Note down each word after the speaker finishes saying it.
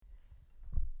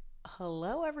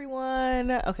Hello,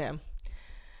 everyone. Okay.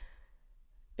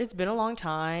 It's been a long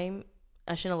time.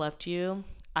 I shouldn't have left you.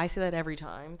 I say that every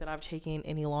time that I've taken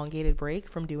an elongated break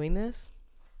from doing this.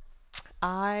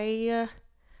 I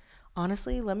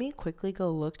honestly, let me quickly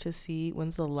go look to see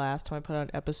when's the last time I put out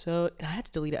an episode. And I had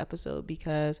to delete an episode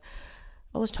because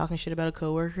I was talking shit about a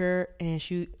coworker and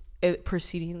she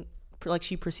proceeded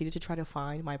to try to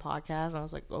find my podcast. And I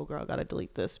was like, oh, girl, I gotta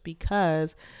delete this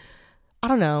because I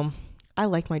don't know. I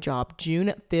like my job.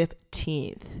 June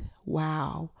 15th.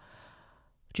 Wow.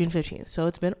 June 15th. So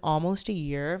it's been almost a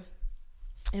year.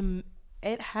 And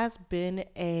it has been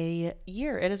a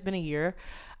year. It has been a year.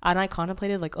 And I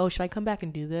contemplated, like, oh, should I come back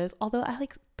and do this? Although I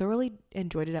like thoroughly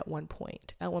enjoyed it at one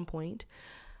point.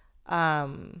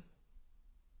 Um,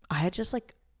 I had just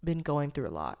like been going through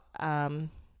a lot. I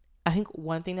think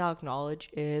one thing that I'll acknowledge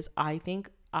is I think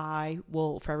I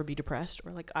will forever be depressed,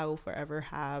 or like I will forever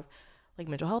have like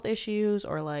mental health issues,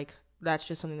 or like that's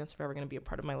just something that's forever going to be a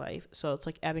part of my life. So it's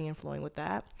like ebbing and flowing with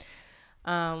that.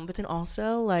 But then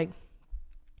also like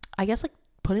I guess like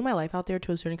putting my life out there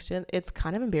to a certain extent, it's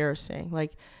kind of embarrassing.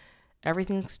 Like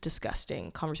everything's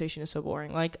disgusting. Conversation is so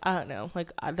boring. Like I don't know.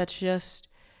 Like that's just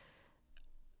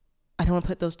I don't want to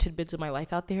put those tidbits of my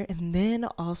life out there. And then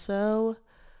also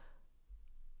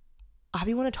I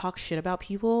be want to talk shit about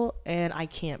people and I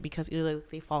can't because either like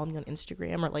they follow me on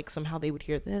Instagram or like somehow they would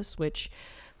hear this, which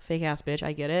fake ass bitch,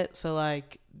 I get it. So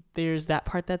like there's that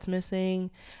part that's missing.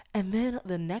 And then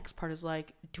the next part is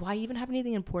like, do I even have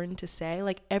anything important to say?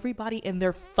 Like everybody and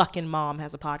their fucking mom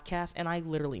has a podcast, and I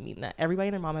literally mean that. Everybody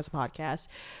and their mom has a podcast.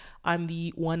 I'm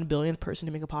the 1 billionth person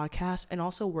to make a podcast, and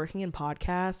also working in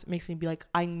podcasts makes me be like,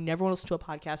 I never want to listen to a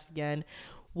podcast again.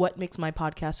 What makes my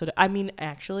podcast I mean,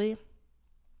 actually,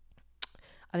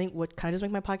 I think what kind of does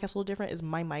make my podcast a little different is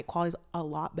my mic quality is a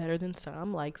lot better than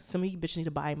some. Like some of you bitches need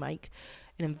to buy a mic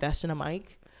and invest in a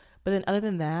mic. But then other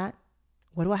than that,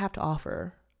 what do I have to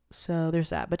offer? So there's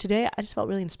that. But today I just felt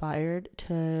really inspired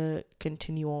to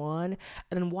continue on.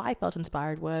 And then why I felt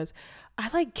inspired was I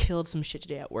like killed some shit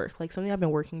today at work. Like something I've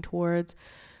been working towards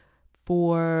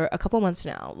for a couple months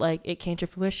now. Like it came to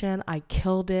fruition. I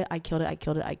killed it.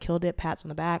 Pats on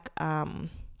the back. I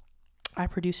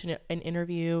produced an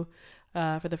interview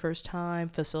for the first time,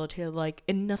 facilitated like,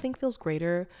 and nothing feels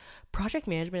greater. Project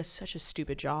management is such a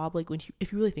stupid job. Like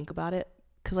if you really think about it,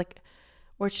 because like,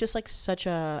 or it's just like such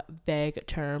a vague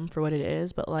term for what it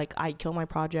is. But like, I killed my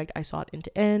project. I saw it end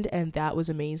to end, and that was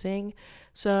amazing.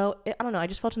 So I don't know. I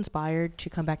just felt inspired to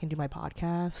come back and do my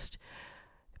podcast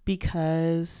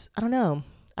because I don't know.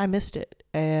 I missed it,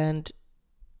 and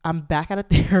I'm back out of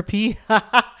therapy.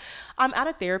 I'm out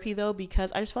of therapy though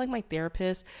because I just felt like my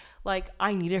therapist, like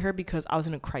I needed her because I was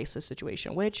in a crisis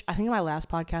situation, which I think in my last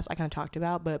podcast I kind of talked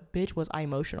about, but bitch was I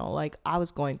emotional. Like I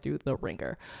was going through the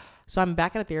ringer. So I'm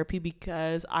back out of therapy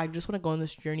because I just want to go on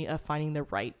this journey of finding the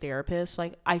right therapist.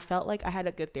 Like I felt like I had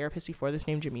a good therapist before this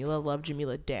named Jamila. Love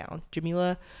Jamila down.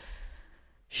 Jamila,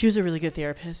 she was a really good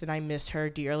therapist and I miss her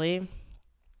dearly.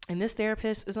 And this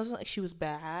therapist, it's not like she was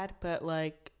bad, but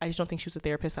like I just don't think she was a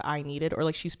therapist that I needed, or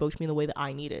like she spoke to me in the way that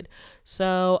I needed.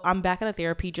 So I'm back out of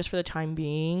therapy just for the time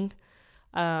being.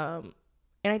 And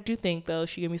I do think though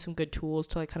she gave me some good tools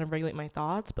to like kind of regulate my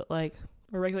thoughts, but like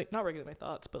or regulate not regulate my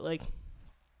thoughts, but like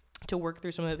to work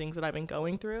through some of the things that I've been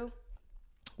going through,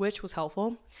 which was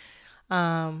helpful.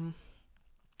 Um,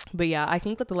 but yeah, I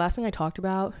think that the last thing I talked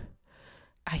about,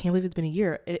 I can't believe it's been a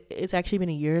year. It's actually been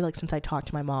a year like since I talked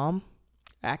to my mom.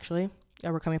 Actually,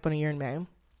 we're coming up on a year in May,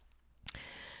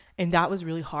 and that was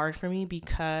really hard for me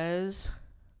because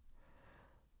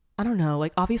I don't know,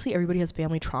 like obviously everybody has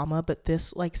family trauma, but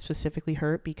this like specifically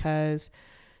hurt because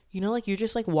like you're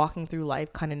just like walking through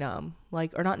life kind of numb,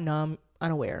 like, or not numb,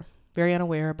 unaware, very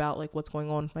unaware about like what's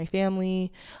going on with my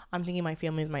family. I'm thinking my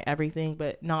family is my everything,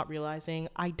 but not realizing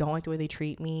I don't like the way they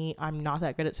treat me. I'm not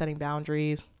that good at setting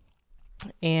boundaries,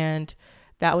 and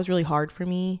that was really hard for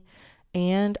me.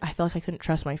 And I felt like I couldn't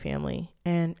trust my family.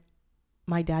 And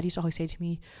my dad used to always say to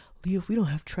me, Leo, if we don't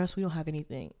have trust, we don't have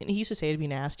anything. And he used to say it to be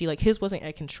nasty. Like his wasn't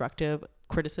a constructive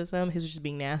criticism. His was just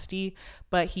being nasty.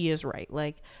 But he is right.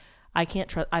 Like I can't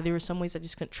trust. There were some ways I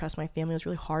just couldn't trust my family. It was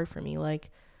really hard for me. Like,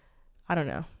 I don't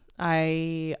know.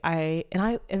 And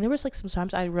there was like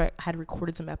sometimes had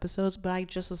recorded some episodes, but I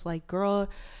just was like, girl,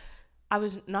 I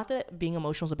was not that being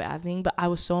emotional is a bad thing, but I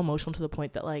was so emotional to the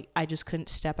point that like I just couldn't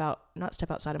not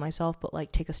step outside of myself, but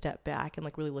like take a step back and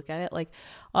like really look at it. Like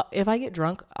if I get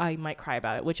drunk, I might cry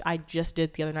about it, which I just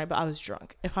did the other night, but I was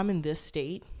drunk. If I'm in this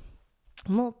state,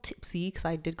 I'm a little tipsy because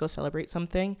I did go celebrate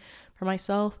something for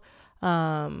myself.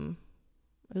 Somebody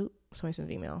sent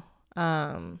an email.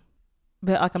 But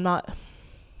like I'm not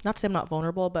to say I'm not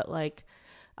vulnerable, but like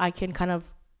I can kind of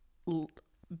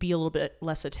be a little bit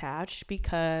less attached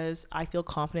because I feel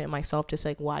confident in myself to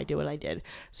say why I did what I did.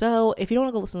 So if you don't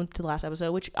want to go listen to the last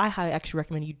episode, which I highly actually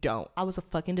recommend you don't, I was a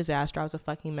fucking disaster. I was a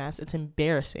fucking mess. It's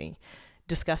embarrassing,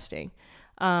 disgusting.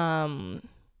 I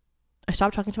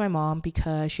stopped talking to my mom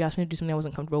because she asked me to do something I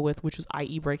wasn't comfortable with, which was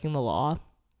i.e. breaking the law.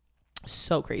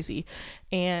 So crazy.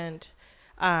 And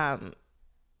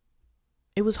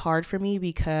it was hard for me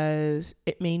because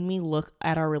it made me look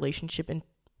at our relationship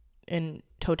in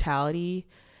totality.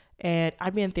 And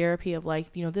I'd be in therapy of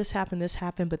like, you know, this happened,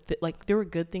 but like there were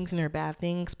good things and there were bad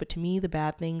things, but to me the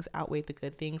bad things outweighed the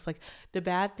good things. Like the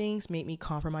bad things made me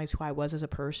compromise who I was as a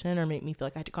person, or made me feel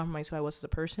like I had to compromise who I was as a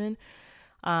person,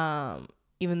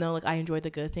 even though like I enjoyed the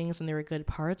good things and there were good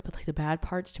parts, but like the bad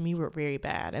parts to me were very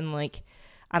bad. And like,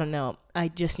 I don't know, I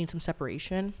just need some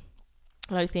separation.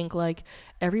 And I think like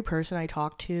every person I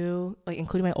talk to, like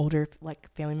including my older like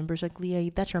family members, like, Leah,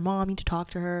 that's your mom, you need to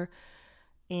talk to her.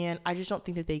 And I just don't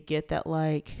think that they get that,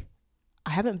 like, I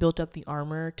haven't built up the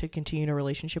armor to continue a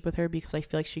relationship with her because I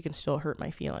feel like she can still hurt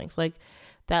my feelings. Like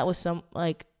that was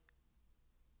like,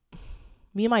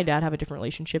 me and my dad have a different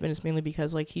relationship, and it's mainly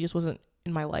because like he just wasn't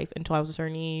in my life until I was a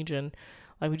certain age, and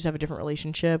like we just have a different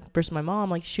relationship. Versus my mom,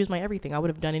 like she was my everything. I would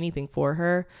have done anything for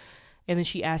her. And then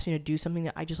she asked me to do something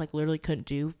that I just like literally couldn't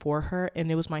do for her.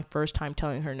 And it was my first time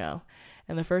telling her no.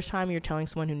 And the first time you're telling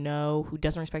someone who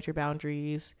doesn't respect your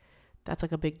boundaries, that's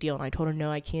like a big deal. And I told her,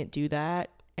 no, I can't do that.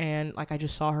 And like, I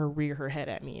just saw her rear her head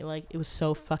at me. Like it was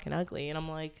so fucking ugly. And I'm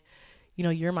like, you know,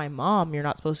 you're my mom. You're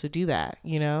not supposed to do that,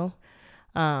 you know?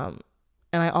 And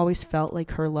I always felt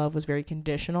like her love was very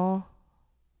conditional,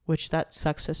 which that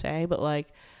sucks to say, but like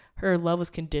her love was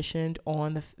conditioned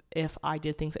on if I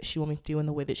did things that she wanted me to do in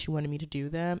the way that she wanted me to do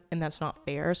them. And that's not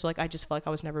fair. So like, I just felt like I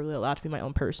was never really allowed to be my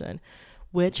own person,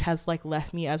 which has like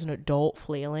left me as an adult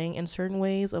flailing in certain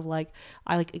ways of like,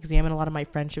 I like examine a lot of my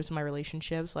friendships and my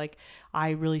relationships. Like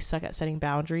I really suck at setting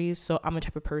boundaries. So I'm the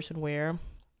type of person where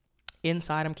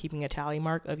inside I'm keeping a tally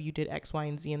mark of you did X, Y,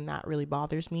 and Z, and that really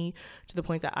bothers me to the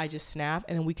point that I just snap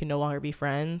and then we can no longer be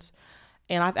friends.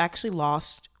 And I've actually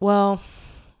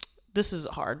this is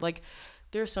hard. Like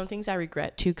there are some things I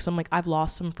regret too, because I'm like, I've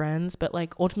lost some friends, but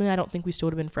like ultimately I don't think we still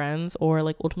would have been friends, or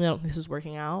like ultimately I don't think this is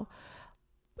working out.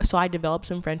 So I developed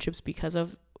some friendships because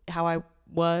of how I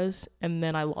was, and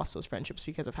then I lost those friendships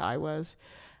because of how I was.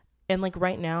 And like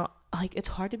right now, like it's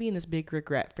hard to be in this big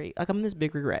regret phase. Like I'm in this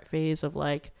big regret phase of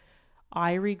like,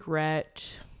 I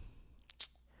regret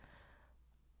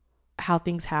how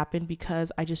things happened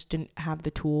because I just didn't have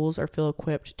the tools or feel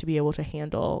equipped to be able to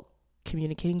handle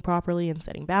communicating properly and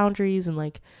setting boundaries and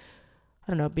like,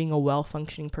 I don't know, being a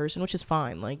well-functioning person, which is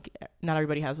fine. Like not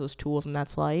everybody has those tools and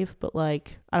that's life, but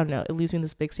like, I don't know, it leaves me in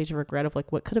this big stage of regret of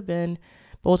like what could have been,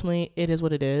 but ultimately it is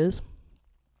what it is.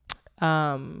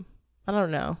 I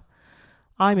don't know.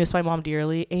 I miss my mom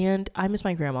dearly, and I miss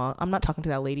my grandma. I'm not talking to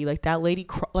that lady. Like that lady,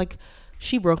 like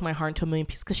she broke my heart into a million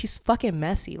pieces because she's fucking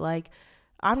messy. Like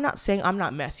I'm not saying I'm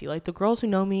not messy. Like the girls who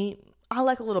know me, I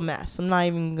like a little mess. I'm not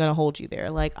even gonna hold you there.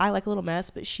 Like I like a little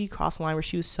mess, but she crossed the line where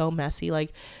she was so messy.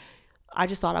 Like I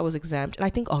just thought I was exempt. And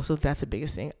I think also that's the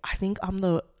biggest thing. I think I'm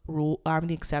the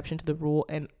exception to the rule,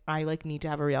 and I like need to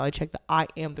have a reality check that I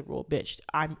am the rule, bitch.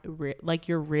 Like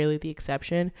you're really the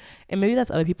exception, and maybe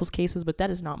that's other people's cases, but that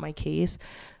is not my case.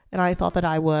 And I thought that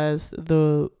I was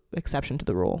the exception to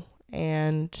the rule,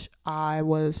 and I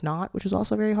was not, which was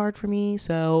also very hard for me.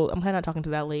 So I'm kind of not talking to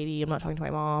that lady. I'm not talking to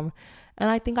my mom, and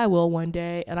I think I will one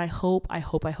day. And I hope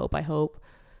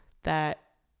that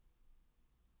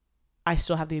I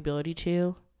still have the ability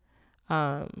to.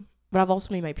 But I've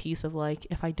also made my peace of like,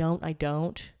 if I don't, I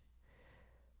don't.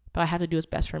 But I have to do what's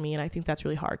best for me. And I think that's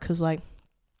really hard. Because like,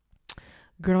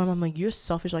 girl, I'm like, you're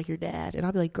selfish like your dad. And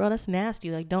I'll be like, girl, that's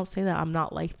nasty. Like, don't say that. I'm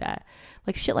not like that.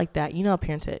 Like shit like that. You know,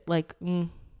 parents say, like,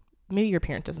 maybe your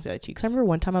parent doesn't say that to you. Because I remember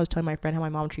one time I was telling my friend how my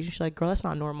mom treats me. She's like, girl, that's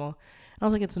not normal. And I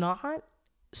was like, it's not?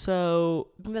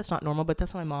 So that's not normal, but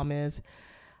that's how my mom is.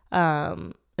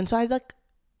 And so I like,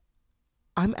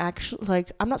 I'm actually like,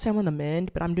 I'm not saying I'm on the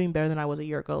mend, but I'm doing better than I was a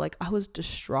year ago. Like I was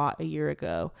distraught a year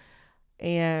ago,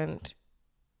 and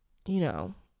you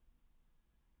know,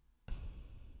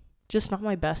 just not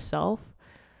my best self.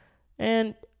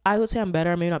 And I would say I'm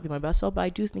better. I may not be my best self, but I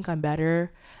do think I'm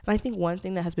better. And I think one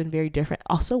thing that has been very different,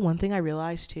 also one thing I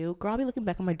realized too, girl, I'll be looking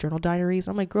back on my journal diaries.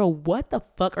 I'm like, girl, what the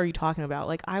fuck are you talking about?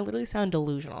 Like I literally sound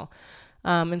delusional.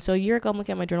 And so a year ago, I'm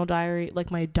looking at my journal diary,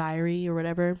 like my diary or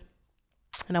whatever.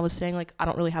 And I was saying like, I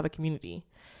don't really have a community.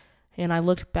 And I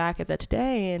looked back at that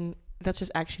today, and that's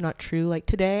just actually not true. Like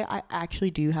today I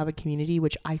actually do have a community,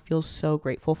 which I feel so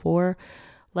grateful for.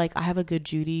 Like, I have a good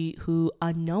Judy who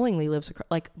unknowingly lives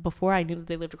like, before I knew that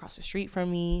they lived across the street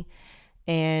from me,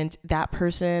 and that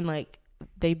person, like,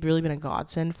 they've really been a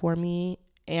godsend for me.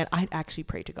 And I actually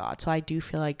pray to God, so I do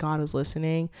feel like God is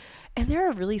listening. And there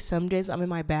are really some days I'm in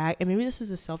my bag, and maybe this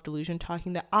is a self-delusion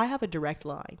talking, that I have a direct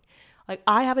line. Like,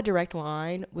 I have a direct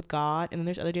line with God, and then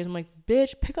there's other days I'm like,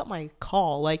 bitch, pick up my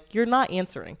call. Like, you're not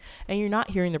answering and you're not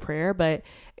hearing the prayer. But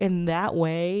in that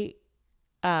way,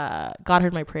 God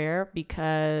heard my prayer,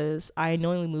 because I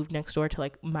knowingly moved next door to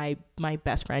like my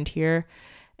best friend here,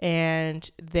 and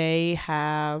they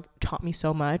have taught me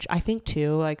so much. I think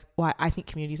too, like, why I think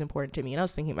community is important to me, and I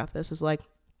was thinking about this, is like,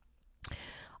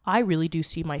 I really do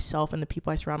see myself and the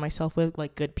people I surround myself with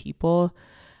like good people.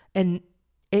 And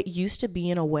it used to be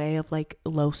in a way of like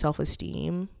low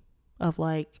self-esteem, of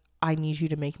like, I need you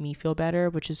to make me feel better,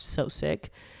 which is so sick.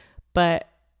 But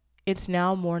it's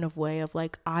now more in a way of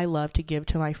like, I love to give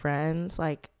to my friends.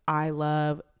 Like, I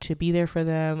love to be there for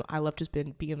them. I love just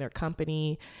be in their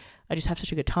company. I just have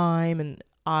such a good time, and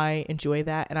I enjoy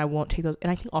that. And I won't take those. And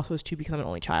I think also it's too, because I'm an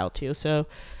only child too. So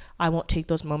I won't take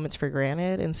those moments for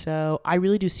granted. And so I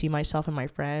really do see myself in my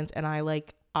friends, and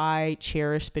I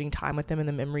cherish spending time with them and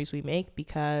the memories we make,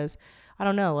 because I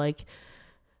don't know, like,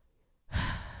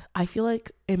 I feel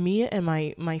like me and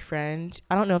my friend,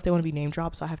 I don't know if they want to be name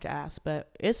dropped, so I have to ask, but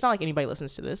it's not like anybody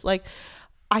listens to this. Like,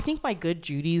 I think my good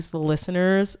Judies, the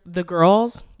listeners, the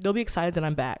girls, they'll be excited that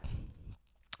I'm back.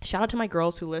 Shout out to my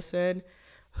girls who listen,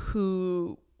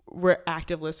 who were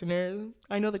active listeners.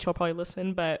 I know that y'all probably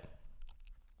listen, but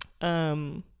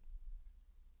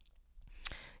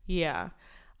yeah.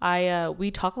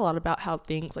 We talk a lot about how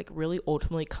things like really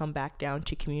ultimately come back down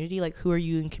to community. Like, who are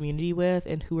you in community with,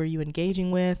 and who are you engaging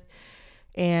with?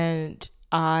 And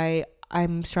I'm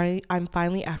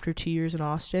finally, after 2 years in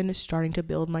Austin, starting to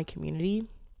build my community,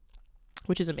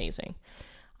 which is amazing.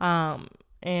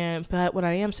 But what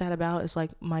I am sad about is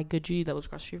like my good Judy that lives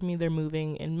across the street from me, they're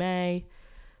moving in May.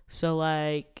 So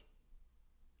like,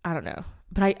 I don't know.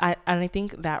 But I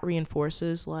think that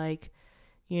reinforces like,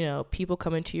 you know, people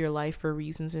come into your life for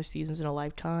reasons and seasons in a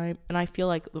lifetime. And I feel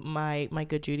like my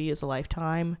good Judy is a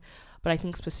lifetime. But I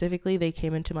think specifically they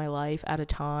came into my life at a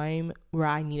time where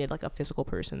I needed like a physical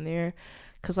person there.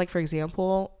 Because like, for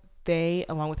example, they,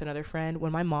 along with another friend,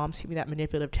 when my mom sent me that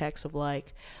manipulative text of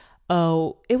like,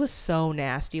 oh, it was so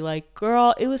nasty. Like,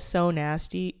 girl, it was so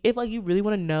nasty. If like you really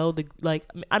want to know the, like,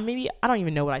 I don't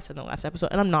even know what I said in the last episode,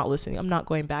 and I'm not listening. I'm not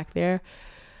going back there.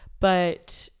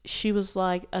 But she was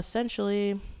like,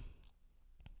 essentially,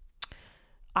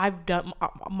 I've done,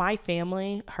 my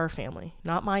family, her family,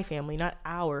 not my family, not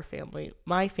our family.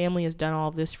 My family has done all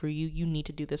of this for you. You need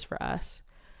to do this for us.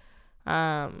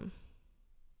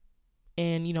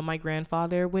 And, you know, my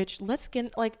grandfather, which, let's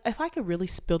get, like, if I could really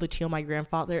spill the tea on my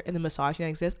grandfather and the misogyny that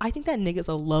exists, I think that nigga's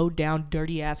a low down,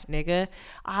 dirty ass nigga.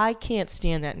 I can't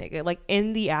stand that nigga. Like,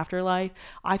 in the afterlife,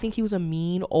 I think he was a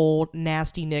mean, old,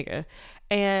 nasty nigga.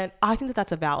 And I think that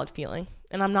that's a valid feeling.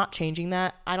 And I'm not changing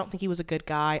that. I don't think he was a good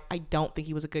guy. I don't think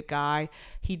he was a good guy.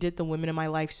 He did the women in my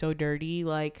life so dirty.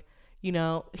 Like, you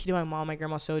know, he did my mom, my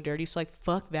grandma so dirty. So, like,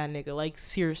 fuck that nigga. Like,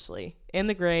 seriously. In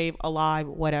the grave, alive,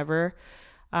 whatever.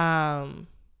 And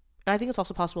I think it's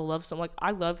also possible to love someone. Like,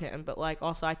 I love him, but like,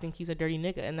 also I think he's a dirty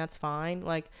nigga, and that's fine.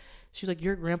 Like, she's like,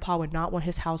 your grandpa would not want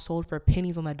his house sold for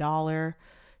pennies on the dollar.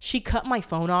 She cut my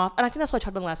phone off, and I think that's what I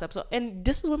talked about in the last episode. And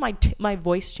this is when my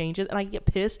voice changes, and I get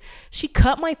pissed. She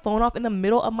cut my phone off in the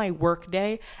middle of my work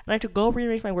day, and I had to go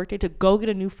rearrange my work day to go get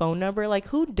a new phone number. Like,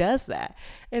 who does that?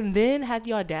 And then had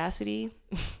the audacity.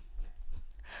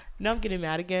 Now I'm getting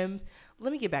mad again.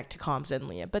 Let me get back to calm Zen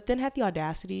Leah. But then had the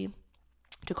audacity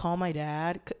to call my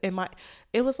dad, and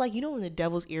it was like, you know, when the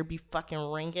devil's ear be fucking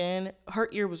ringing, her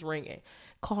ear was ringing.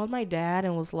 Called my dad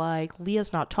and was like,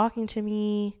 Leah's not talking to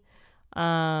me,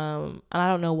 and I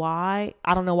don't know why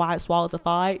I swallowed the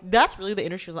fly. That's really the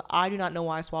energy. Like, I do not know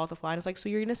why I swallowed the fly. And it's like, so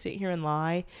you're gonna sit here and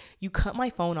lie? You cut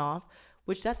my phone off,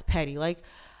 which that's petty. Like,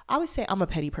 I would say I'm a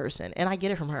petty person, and I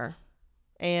get it from her.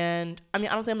 And I mean,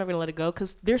 I don't think I'm ever gonna let it go,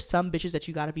 because there's some bitches that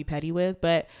you gotta be petty with,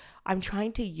 but I'm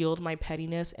trying to yield my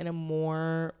pettiness in a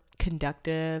more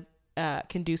conducive and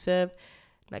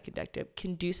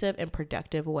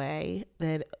productive way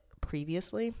than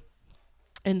previously.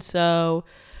 And so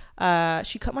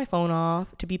she cut my phone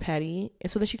off to be petty, and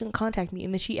so that she couldn't contact me.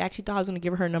 And then she actually thought I was gonna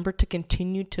give her number to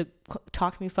continue to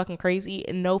talk to me fucking crazy,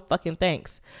 and no fucking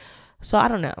thanks. So I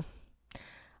don't know.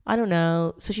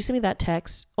 So she sent me that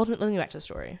text. Ultimately, let me back to the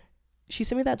story. She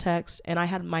sent me that text, and I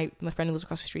had my friend who lives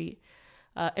across the street.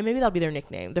 And maybe that'll be their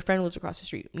nickname. The friend who lives across the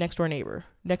street. Next door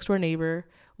neighbor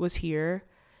was here.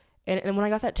 And when I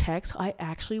got that text, I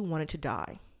actually wanted to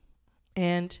die.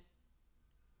 And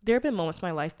there have been moments in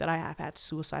my life that I have had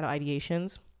suicidal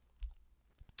ideations,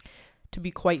 to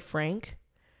be quite frank.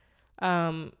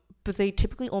 But they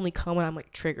typically only come when I'm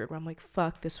like triggered, where I'm like,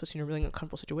 fuck, this was in a really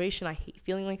uncomfortable situation. I hate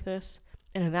feeling like this.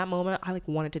 And in that moment, I like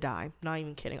wanted to die. Not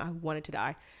even kidding. I wanted to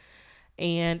die.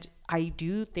 And I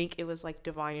do think it was like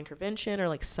divine intervention or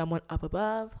like someone up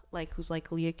above, like who's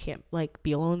like, Leah can't like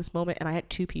be alone in this moment. And I had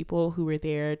two people who were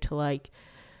there to like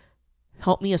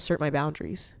help me assert my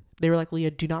boundaries. They were like, Leah,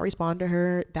 do not respond to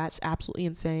her. That's absolutely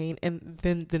insane. And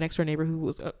then the next door neighbor who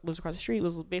was lives across the street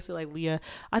was basically like, Leah,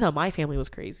 I thought my family was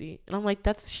crazy. And I'm like,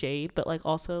 that's shade, but like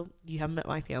also you haven't met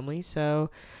my family.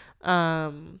 So,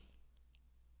 and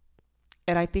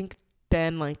I think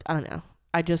then like, I don't know,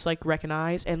 I just like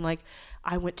recognized, and like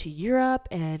I went to Europe,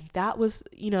 and that was,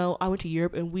 I went to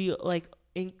Europe, and we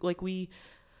we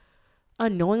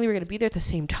unknowingly we were going to be there at the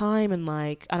same time, and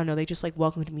like I don't know, they just like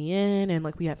welcomed me in, and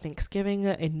like we had Thanksgiving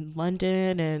in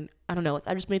London, and I don't know, like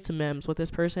I just made some memes with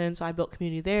this person, so I built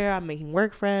community there. I'm making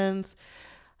work friends,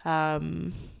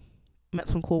 met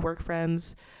some cool work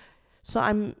friends, so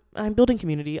I'm building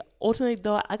community. Ultimately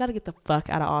though, I got to get the fuck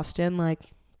out of Austin. Like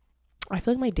I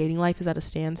feel like my dating life is at a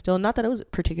standstill. Not that it was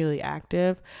particularly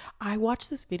active. I watched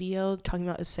this video talking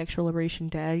about Is Sexual Liberation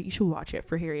Dead? You should watch it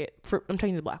for Harriet. I'm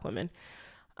talking to Black women.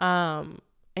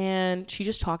 And she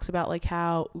just talks about like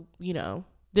how,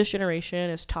 this generation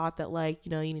is taught that like,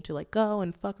 you need to like go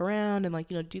and fuck around and like,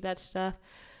 do that stuff,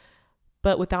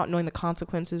 but without knowing the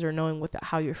consequences or knowing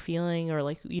how you're feeling or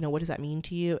like, what does that mean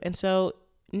to you? And so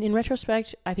in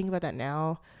retrospect, I think about that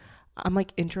now. I'm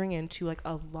like entering into like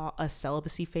a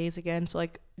celibacy phase again. So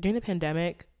like during the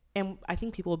pandemic, and I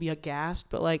think people will be aghast,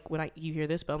 but like when you hear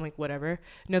this, but I'm like, whatever.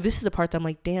 No, this is the part that I'm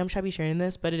like, damn, should I be sharing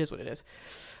this? But it is what it is.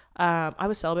 I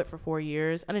was celibate for 4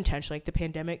 years unintentionally. Like the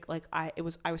pandemic, like I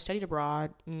was studied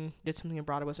abroad, did something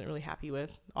abroad I wasn't really happy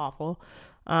with. Awful.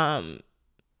 Came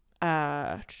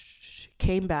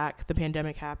back. The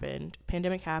pandemic happened.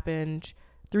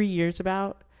 3 years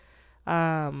about.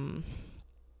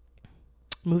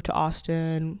 Moved to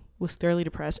Austin, was thoroughly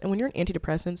depressed. And when you're on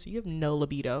antidepressants, you have no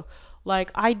libido. Like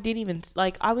I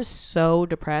was so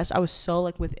depressed. I was so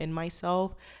like within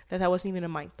myself that wasn't even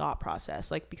in my thought process.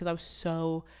 Like because I was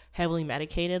so heavily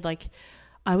medicated. Like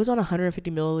I was on 150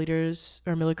 milligrams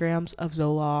of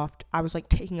Zoloft. I was like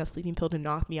taking a sleeping pill to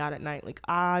knock me out at night. Like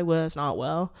I was not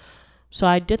well. So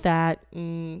I did that,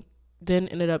 and then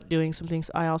ended up doing some things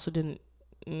I also didn't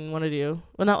want to do.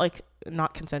 Well, not like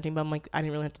not consenting, but I'm like, I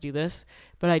didn't really have to do this,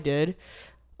 but I did.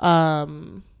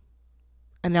 And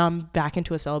now I'm back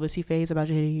into a celibacy phase, about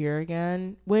to hit a year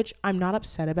again, which I'm not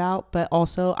upset about, but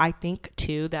also I think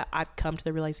too that I've come to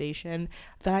the realization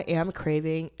that I am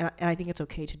craving, and I think it's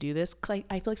okay to do this, because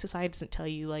I feel like society doesn't tell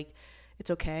you like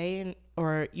it's okay,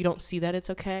 or you don't see that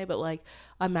it's okay, but like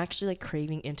I'm actually like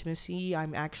craving intimacy.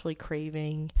 I'm actually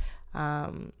craving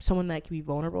someone that I can be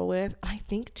vulnerable with. I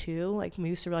think too, like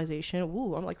maybe civilization,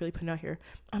 I'm like really putting out here,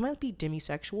 I might be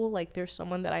demisexual. Like there's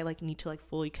someone that I like need to like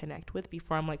fully connect with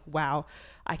before I'm like, wow,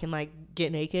 I can like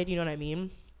get naked, you know what I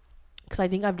mean? Because I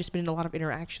think I've just been in a lot of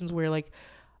interactions where like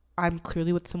I'm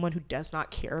clearly with someone who does not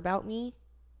care about me,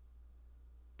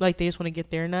 like they just want to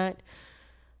get their nut.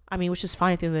 I mean, which is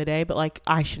fine at the end of the day, but like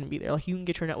I shouldn't be there. Like you can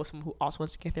get your nut with someone who also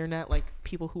wants to get their nut. Like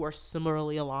people who are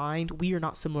similarly aligned. We are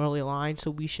not similarly aligned,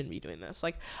 so we shouldn't be doing this.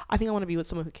 Like I think I want to be with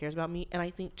someone who cares about me, and I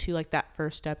think too, like that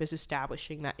first step is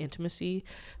establishing that intimacy.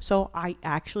 So I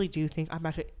actually do think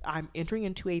I'm entering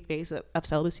into a phase of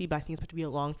celibacy, but I think it's about to be a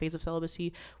long phase of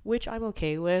celibacy, which I'm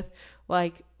okay with.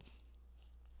 Like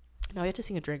now we have to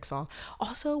sing a Drake song.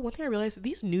 Also, one thing I realized,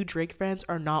 these new Drake fans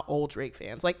are not old Drake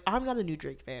fans. Like, I'm not a new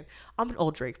Drake fan. I'm an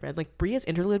old Drake fan. Like, Bria's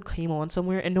interlude came on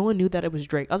somewhere, and no one knew that it was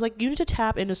Drake. I was like, you need to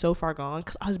tap into So Far Gone,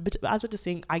 because I was about to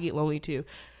sing I Get Lonely Too.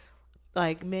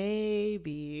 Like,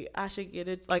 maybe I should get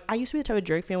it. Like, I used to be the type of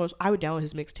Drake fan where I would download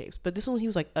his mixtapes. But this one, he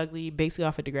was, like, ugly, basically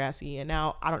off of Degrassi. And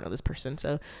now, I don't know this person,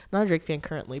 so not a Drake fan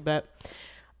currently. But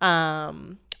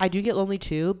I do get lonely,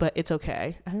 too, but it's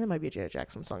okay. I think that might be a Janet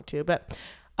Jackson song, too. But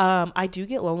I do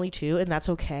get lonely too, and that's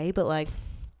okay, but like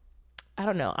I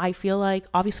don't know, I feel like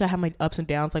obviously I have my ups and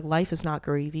downs. Like life is not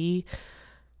gravy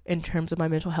in terms of my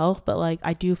mental health, but like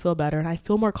I do feel better and I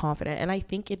feel more confident, and I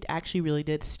think it actually really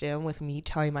did stem with me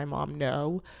telling my mom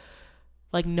no.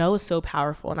 Like no is so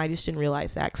powerful, and I just didn't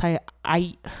realize that, because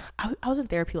I was in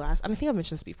therapy I think I've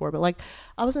mentioned this before, but like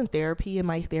I was in therapy and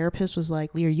my therapist was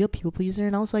like, Leah, are you a people pleaser?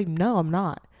 And I was like, no, I'm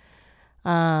not.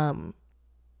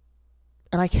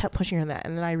 And I kept pushing her on that.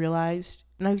 And then I realized,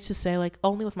 and I used to say like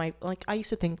only with my, like I used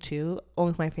to think too,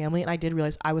 only with my family. And I did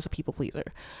realize I was a people pleaser.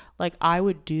 Like I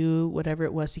would do whatever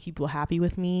it was to keep people happy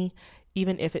with me,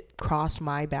 even if it crossed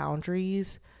my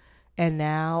boundaries. And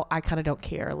now I kind of don't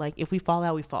care. Like, if we fall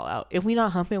out, we fall out. If we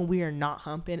not humping, we are not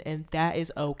humping, and that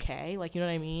is okay. Like, you know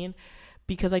what I mean?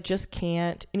 Because I just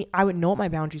can't. And I would know what my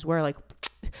boundaries were. Like,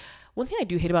 one thing I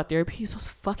do hate about therapy is those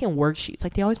fucking worksheets.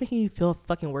 Like, they always making you fill a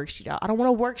fucking worksheet out. I don't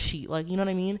want a worksheet. Like, you know what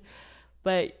I mean?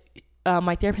 But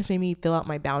my therapist made me fill out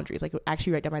my boundaries, like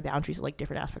actually write down my boundaries in like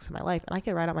different aspects of my life. And I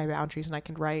can write out my boundaries, and I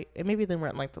can write, and maybe they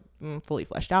weren't like fully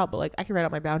fleshed out, but like I can write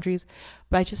out my boundaries.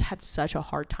 But I just had such a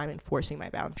hard time enforcing my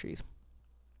boundaries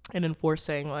and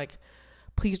enforcing like,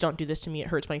 please don't do this to me. It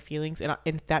hurts my feelings. And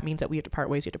if that means that we have to part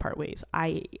ways, we have to part ways.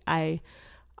 I think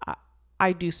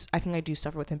I do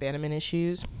suffer with abandonment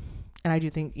issues. And I do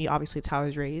think, obviously it's how I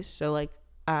was raised. So like,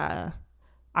 I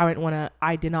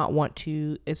did not want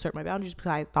to assert my boundaries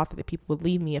because I thought that the people would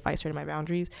leave me if I asserted my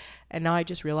boundaries. And now I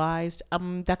just realized,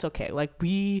 that's okay. Like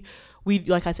we,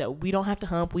 like I said, we don't have to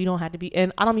hump. We don't have to be,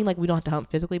 and I don't mean like we don't have to hump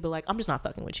physically, but like, I'm just not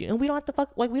fucking with you, and we don't have to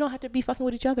we don't have to be fucking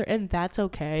with each other. And that's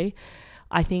okay.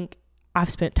 I think I've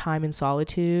spent time in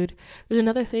solitude. There's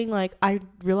another thing, like I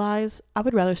realize I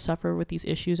would rather suffer with these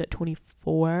issues at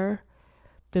 24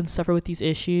 than suffer with these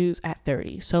issues at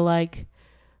 30. So like,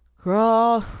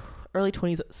 girl, early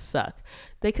 20s suck.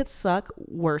 They could suck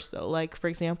worse though. Like, for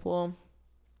example,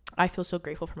 I feel so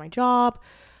grateful for my job.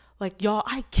 Like, y'all,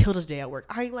 I killed it today at work.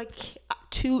 I like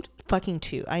toot.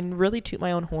 I really toot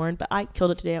my own horn, but I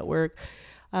killed it today at work.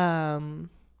 And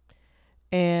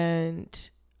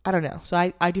I don't know. So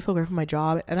I do feel grateful for my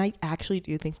job, and I actually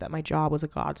do think that my job was a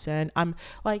godsend. I'm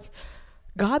like,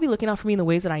 God be looking out for me in the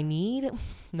ways that I need,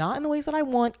 not in the ways that I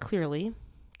want, clearly.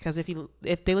 Because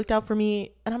if they looked out for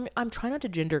me, and I'm trying not to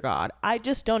gender God, I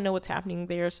just don't know what's happening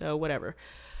there, so whatever.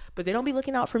 But they don't be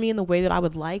looking out for me in the way that I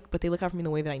would like, but they look out for me in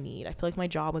the way that I need. I feel like my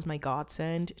job was my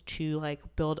godsend to like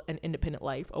build an independent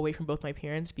life away from both my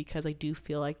parents, because I do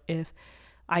feel like if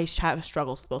I have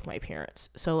struggles with both my parents,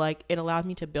 so like it allowed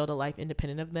me to build a life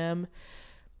independent of them,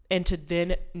 and to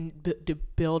then to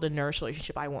build a nourished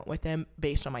relationship I want with them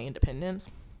based on my independence.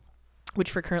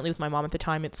 Which for currently with my mom at the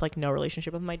time, it's like no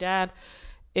relationship with my dad.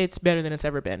 It's better than it's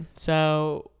ever been.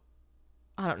 So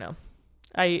I don't know.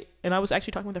 I was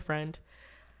actually talking with a friend.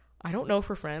 I don't know if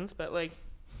we're friends, but like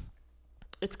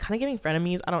it's kind of giving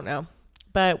frenemies. I don't know.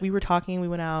 But we were talking, we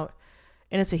went out,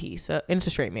 and it's a he, so, and it's a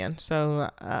straight man. So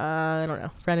I don't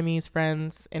know. Frenemies,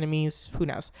 friends, enemies, who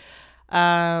knows?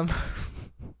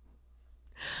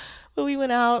 But we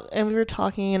went out and we were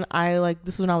talking, and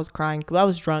this is when I was crying because I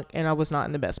was drunk and I was not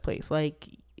in the best place. Like,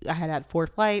 I had 4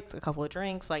 flights, a couple of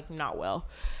drinks, like not well.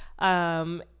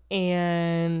 And,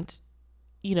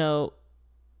 you know,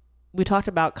 we talked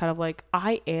about kind of like,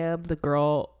 I am the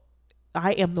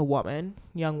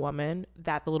young woman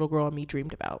that the little girl in me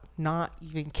dreamed about. Not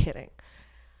even kidding.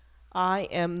 I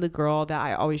am the girl that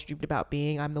I always dreamed about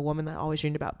being. I'm the woman that I always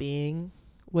dreamed about being,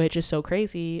 which is so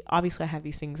crazy. Obviously, I have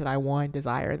these things that I want and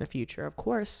desire in the future, of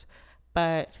course,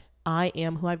 but I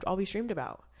am who I've always dreamed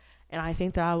about. And I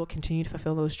think that I will continue to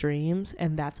fulfill those dreams,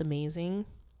 and that's amazing.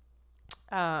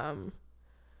 Yeah,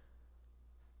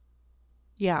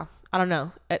 I don't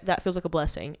know. That feels like a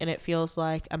blessing, and it feels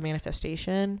like a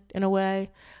manifestation in a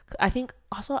way. I think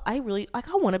also I really, like,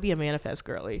 I want to be a manifest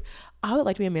girly. I would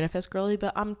like to be a manifest girly,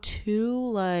 but I'm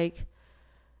too, like,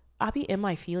 I'll be in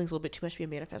my feelings a little bit too much to be a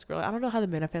manifest girl. I don't know how the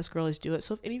manifest girlies do it.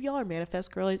 So if any of y'all are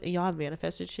manifest girlies and y'all have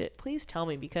manifested shit, please tell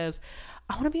me, because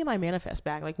I want to be in my manifest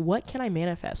bag. Like, what can I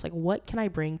manifest? Like, what can I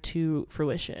bring to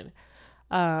fruition?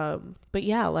 But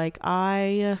yeah, like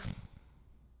my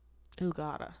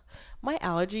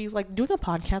allergies, like doing a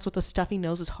podcast with a stuffy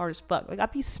nose is hard as fuck. Like,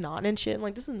 I'd be snotting and shit. And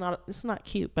like, this is not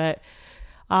cute, but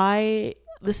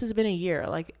this has been a year.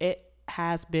 Like, it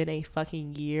has been a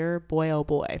fucking year. Boy, oh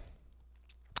boy.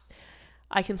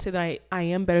 I can say that I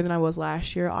am better than I was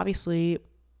last year. Obviously,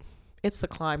 it's the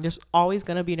climb. There's always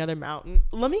going to be another mountain.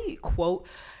 Let me quote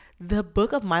the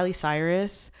book of Miley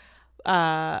Cyrus,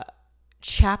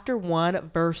 chapter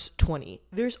 1, verse 20.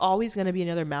 There's always going to be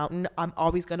another mountain. I'm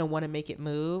always going to want to make it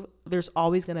move. There's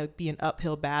always going to be an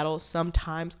uphill battle.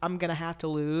 Sometimes I'm going to have to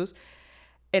lose.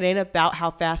 It ain't about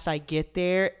how fast I get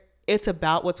there. It's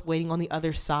about what's waiting on the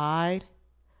other side.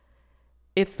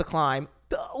 It's the climb.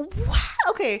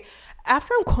 Okay.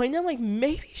 After I'm quoting them, like,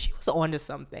 maybe she was onto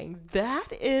something. That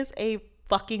is a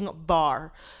fucking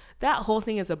bar. That whole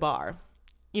thing is a bar.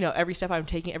 You know, every step I'm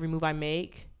taking, every move I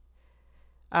make.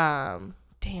 Damn.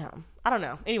 I don't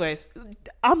know. Anyways,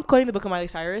 I'm quoting the book of Miley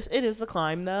Cyrus. It is the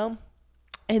climb, though.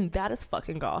 And that is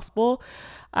fucking gospel.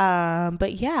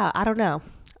 But yeah, I don't know.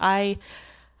 I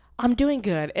I'm doing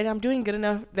good, and I'm doing good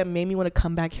enough that made me want to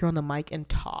come back here on the mic and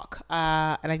talk.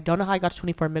 And I don't know how I got to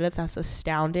 24 minutes. That's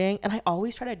astounding. And I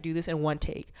always try to do this in one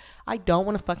take. I don't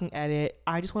want to fucking edit.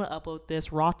 I just want to upload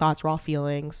this raw thoughts, raw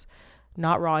feelings,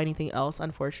 not raw anything else,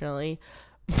 unfortunately.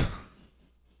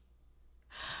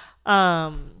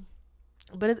 But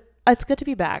it's good to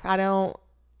be back. And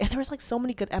there was like so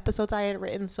many good episodes I had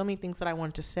written, so many things that I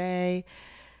wanted to say,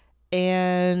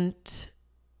 and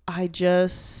I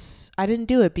didn't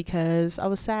do it because I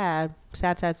was sad.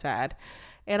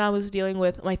 And I was dealing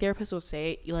with, my therapist would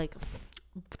say, like,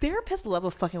 therapists love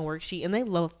a fucking worksheet and they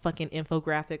love a fucking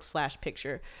infographic /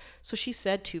 picture. So she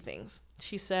said 2 things.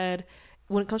 She said,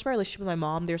 when it comes to my relationship with my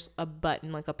mom, there's a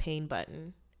button, like a pain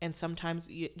button. And sometimes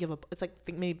you give it's like,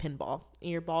 think maybe pinball.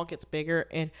 And your ball gets bigger,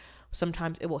 and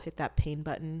sometimes it will hit that pain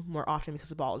button more often because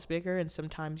the ball is bigger. And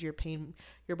sometimes your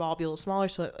ball will be a little smaller,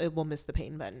 so it will miss the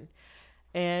pain button.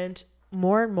 And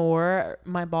more,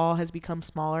 my ball has become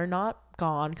smaller, not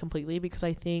gone completely, because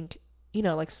I think,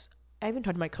 like, I even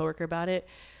talked to my coworker about it,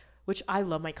 which I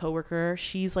love my coworker.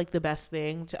 She's like the best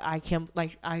thing. I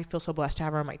feel so blessed to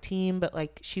have her on my team, but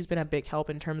like, she's been a big help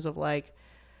in terms of like,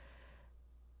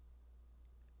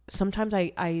 sometimes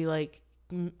I like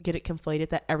get it conflated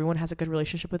that everyone has a good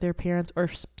relationship with their parents, or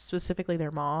specifically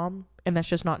their mom, and that's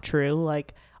just not true.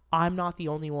 Like, I'm not the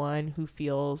only one who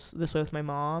feels this way with my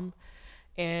mom.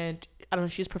 And I don't know,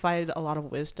 she's provided a lot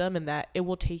of wisdom, and that it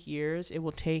will take years.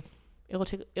 It'll take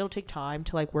time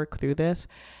to like work through this,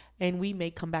 and we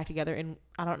may come back together. And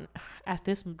at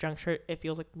this juncture, it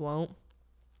feels like we won't,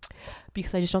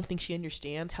 because I just don't think she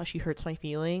understands how she hurts my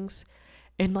feelings.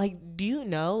 And like, do you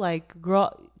know, like,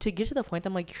 girl, to get to the point,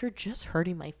 I'm like, you're just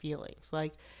hurting my feelings.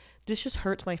 Like, this just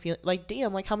hurts my feelings. Like,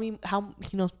 damn, like, how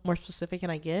more specific can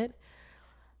I get?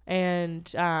 And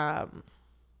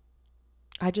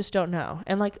I just don't know.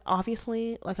 And like,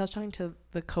 obviously, like, I was talking to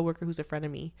the coworker who's a friend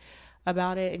of me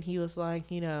about it, and he was like,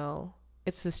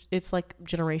 it's like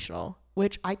generational,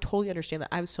 which I totally understand that.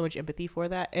 I have so much empathy for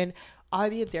that. And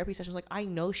I'd be in therapy sessions like, I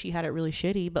know she had it really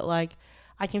shitty, but like,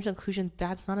 I came to the conclusion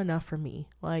that's not enough for me.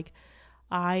 Like,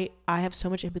 I have so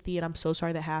much empathy, and I'm so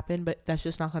sorry that happened, but that's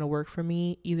just not going to work for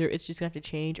me. Either it's just going to have to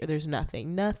change, or there's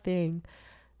nothing.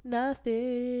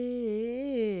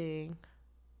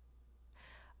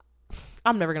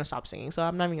 I'm never going to stop singing. So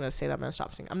I'm not even going to say that I'm going to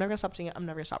stop singing. I'm never going to stop singing. I'm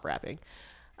never going to stop rapping.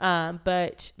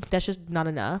 But that's just not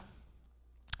enough.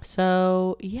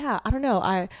 So yeah, I don't know.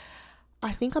 I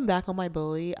think I'm back on my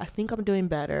bully. I think I'm doing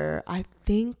better. I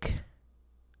think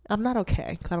I'm not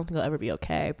okay, because I don't think I'll ever be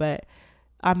okay, but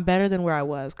I'm better than where I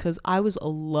was, because I was a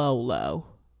low,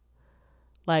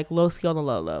 like low scale on the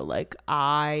low. Like,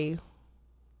 I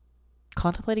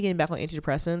contemplated getting back on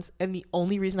antidepressants, and the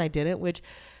only reason I didn't, which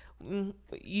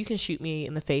you can shoot me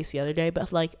in the face the other day,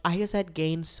 but like, I just had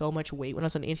gained so much weight when I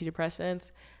was on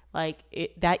antidepressants. Like,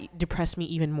 that depressed me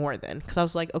even more then, because I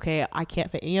was like, okay, I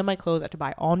can't fit any of my clothes. I have to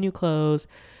buy all new clothes.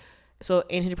 So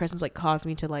antidepressants like caused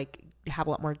me to like have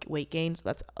a lot more weight gain. So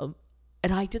that's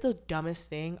and I did the dumbest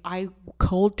thing. I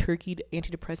cold turkeyed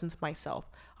antidepressants myself.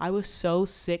 I was so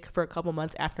sick for a couple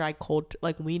months after I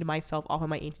weaned myself off of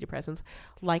my antidepressants,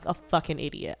 like a fucking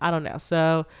idiot. I don't know.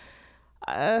 So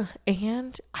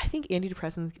and I think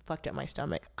antidepressants fucked up my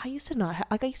stomach. I used to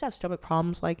have stomach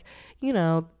problems, like,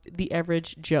 the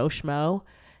average Joe Schmo.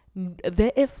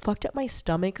 It fucked up my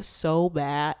stomach so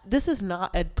bad. This is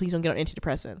not please don't get on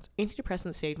antidepressants.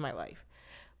 Antidepressants saved my life,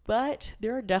 but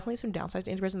there are definitely some downsides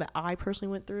to antidepressants that I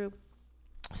personally went through.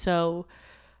 So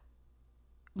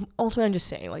ultimately, I'm just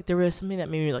saying, like, there was something that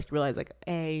made me like realize, like,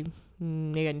 hey,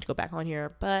 maybe I need to go back on here.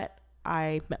 But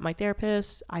I met my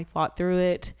therapist. I fought through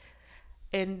it.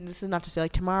 And this is not to say,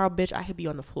 like, tomorrow, bitch, I could be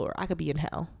on the floor. I could be in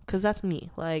hell. Because that's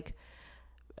me. Like,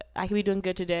 I could be doing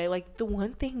good today. Like, the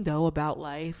one thing, though, about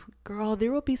life, girl, there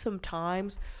will be some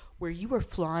times where you were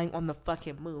flying on the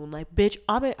fucking moon. Like, bitch,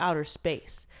 I'm in outer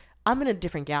space. I'm in a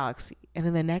different galaxy. And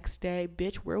then the next day,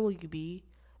 bitch, where will you be?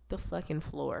 The fucking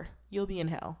floor. You'll be in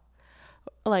hell.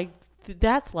 Like,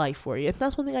 that's life for you. And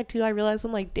that's one thing I realized.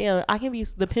 I'm like, damn,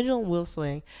 the pendulum will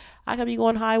swing. I can be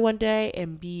going high one day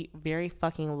and be very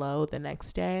fucking low the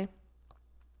next day,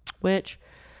 which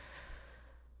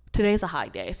today's a high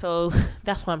day. So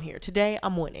that's why I'm here. Today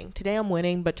I'm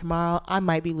winning, but tomorrow I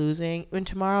might be losing. And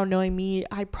tomorrow, knowing me,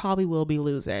 I probably will be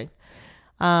losing.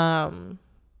 But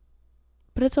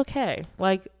it's okay.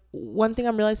 Like, one thing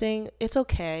I'm realizing, it's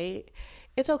okay.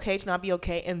 It's okay to not be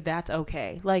okay, and that's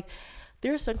okay. Like,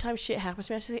 there's sometimes shit happens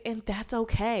to me, and that's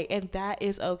okay, and that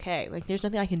is okay. Like, there's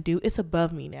nothing I can do. It's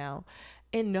above me now.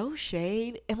 And no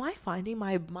shade, am I finding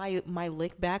my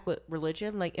lick back with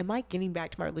religion? Like, am I getting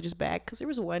back to my religious bag? Because there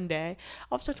was one day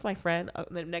I was talking to my friend,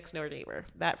 the next door neighbor,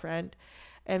 that friend,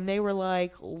 and they were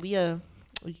like, Leah,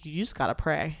 you just gotta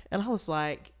pray. And I was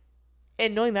like,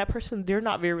 and knowing that person, they're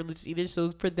not very religious either.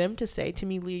 So for them to say to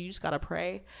me, Leah, you just gotta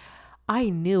pray, I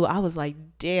knew. I was like,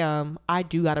 damn, I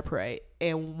do gotta pray.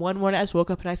 And one morning I just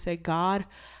woke up and I said, God,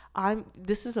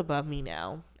 this is above me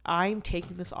now. I'm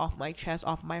taking this off my chest,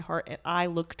 off my heart, and I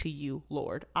look to you,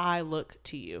 Lord. I look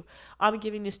to you. I'm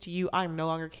giving this to you. I'm no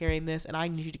longer carrying this, and I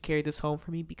need you to carry this home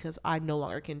for me because I no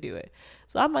longer can do it.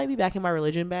 So I might be back in my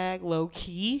religion bag, low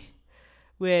key,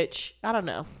 which I don't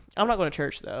know. I'm not going to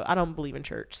church though. I don't believe in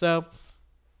church. So,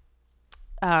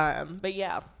 but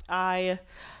yeah,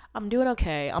 I'm doing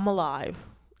okay. I'm alive.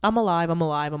 I'm alive.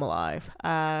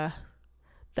 I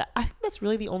think that's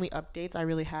really the only updates I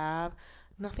really have.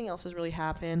 Nothing else has really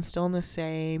happened. Still in the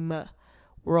same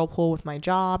whirlpool with my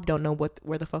job. Don't know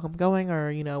where the fuck I'm going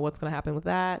or, what's going to happen with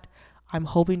that. I'm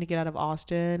hoping to get out of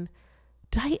Austin.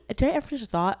 Did I ever finish a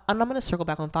thought? I'm going to circle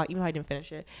back on thought, even though I didn't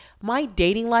finish it. My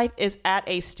dating life is at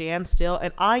a standstill,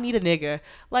 and I need a nigga.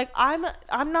 Like, I'm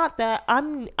not that.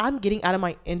 I'm getting out of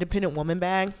my independent woman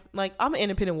bag. Like, I'm an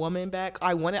independent woman bag.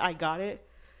 I want it. I got it.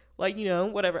 Like,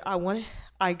 whatever. I want it.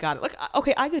 I got it. Like,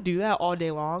 okay, I could do that all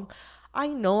day long. I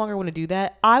no longer want to do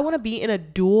that. I want to be in a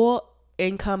dual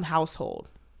income household.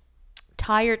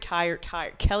 Tired.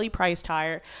 Kelly Price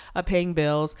tired of paying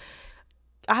bills.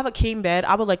 I have a king bed.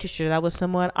 I would like to share that with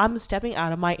someone. I'm stepping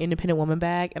out of my independent woman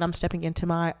bag and I'm stepping into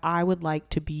my I would like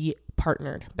to be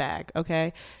partnered bag.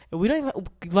 Okay. We don't even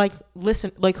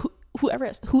listen,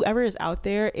 whoever is out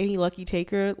there, any lucky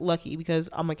taker, lucky because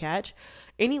I'm a catch.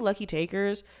 Any lucky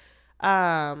takers, we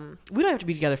don't have to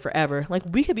be together forever. Like,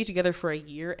 we could be together for a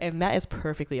year and that is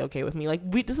perfectly okay with me. Like,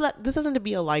 this doesn't have to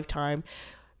be a lifetime.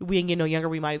 We ain't get no younger,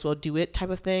 we might as well do it type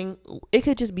of thing. It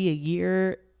could just be a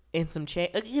year and some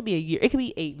change. It could be a year. It could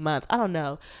be 8 months. I don't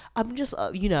know. I'm just,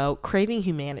 craving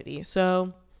humanity.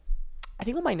 So I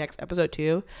think on my next episode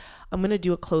too, I'm going to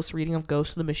do a close reading of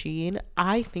Ghost in the Machine.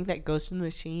 I think that Ghost in the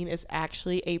Machine is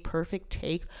actually a perfect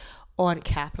take on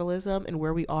capitalism and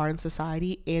where we are in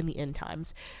society and the end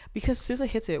times, because SZA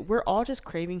hits it. We're all just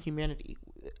craving humanity,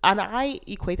 and I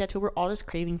equate that to we're all just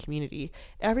craving community.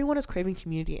 Everyone is craving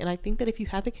community, and I think that if you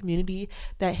have the community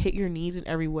that hit your needs in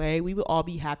every way, we will all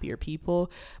be happier people.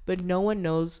 But no one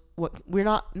knows what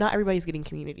not everybody's getting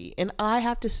community, and I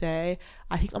have to say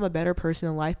I think I'm a better person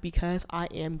in life because I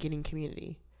am getting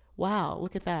community. Wow,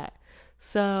 look at that.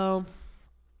 So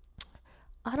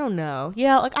I don't know.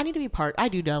 Yeah, like I need to be I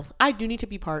do know. I do need to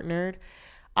be partnered.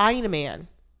 I need a man.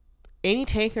 Any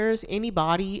takers,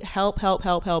 anybody, help.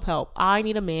 I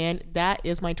need a man. That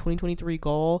is my 2023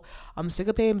 goal. I'm sick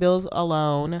of paying bills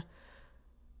alone.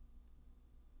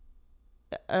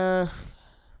 Yeah,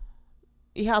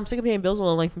 I'm sick of paying bills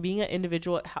alone. Like, being an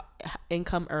individual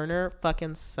income earner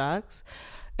fucking sucks.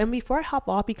 And before I hop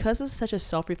off, because this is such a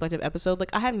self-reflective episode,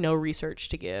 like, I have no research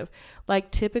to give.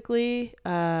 Like, typically,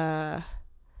 oh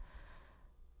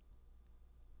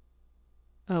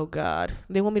God,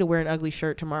 they want me to wear an ugly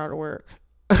shirt tomorrow to work.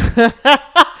 I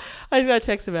just got a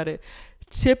text about it.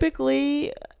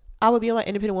 Typically, I would be on my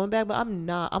independent woman bag, but I'm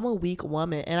not. I'm a weak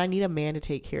woman, and I need a man to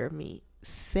take care of me.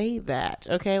 Say that,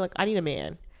 okay? Like, I need a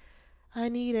man. I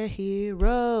need a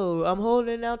hero. I'm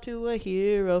holding out to a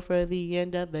hero for the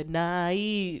end of the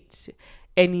night.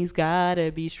 And he's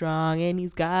gotta be strong, and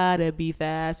he's gotta be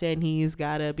fast, and he's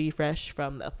gotta be fresh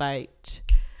from the fight.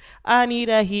 I need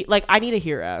a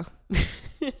hero.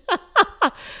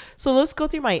 So let's go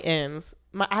through my ins.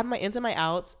 I have my ins and my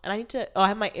outs, and I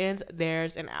have my ins,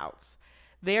 theirs, and outs.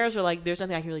 Theirs are like, there's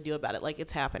nothing I can really do about it. Like,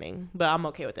 it's happening, but I'm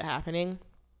okay with it happening.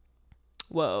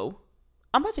 Whoa.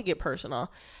 I'm about to get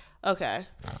personal. Okay.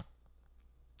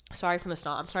 Sorry for the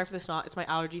snot. It's my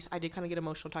allergies. I did kind of get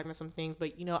emotional talking about some things,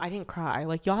 but I didn't cry.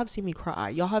 Like, y'all have seen me cry.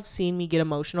 Y'all have seen me get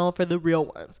emotional for the real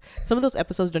ones. Some of those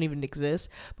episodes don't even exist,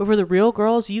 but for the real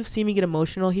girls, you've seen me get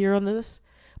emotional here on this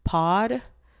pod.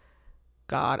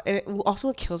 God. And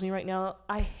it kills me right now.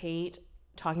 I hate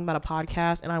talking about a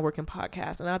podcast, and I work in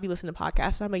podcasts, and I'll be listening to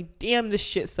podcasts, and I'm like, damn, this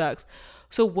shit sucks.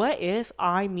 So what if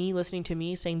me listening to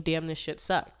me saying, damn, this shit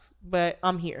sucks? But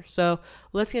I'm here. So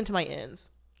let's get into my ends.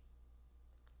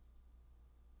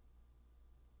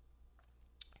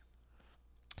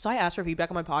 So I asked for feedback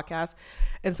on my podcast,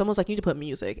 and someone was like, you need to put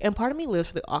music. And part of me lives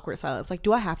for the awkward silence. Like,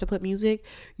 do I have to put music?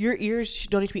 Your ears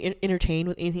don't need to be entertained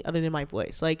with anything other than my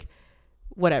voice. Like,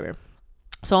 whatever.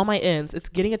 So on my ends, it's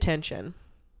getting attention.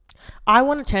 I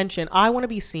want attention. I want to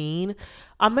be seen.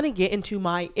 I'm going to get into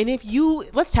and if you,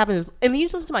 let's tap into this, and you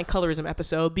just listen to my colorism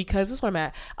episode, because this is what I'm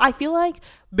at. I feel like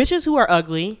bitches who are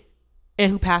ugly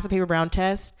and who pass the paper brown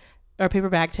test, or paper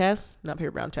bag test, not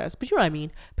paper brown test, but you know what I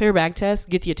mean, paper bag test,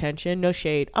 get the attention. No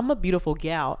shade. I'm a beautiful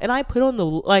gal, and I put on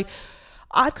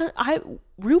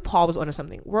RuPaul was onto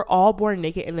something. We're all born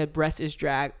naked and the breast is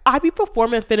drag. I be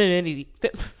performing femininity.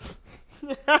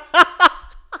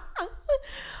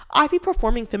 I be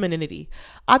performing femininity.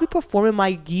 I be performing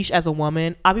my geesh as a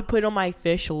woman. I be putting on my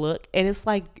fish look, and it's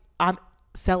like I'm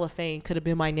Cellophane. Could have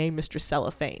been my name, Mr.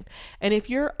 Cellophane. And if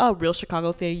you're a real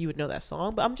Chicago fan, you would know that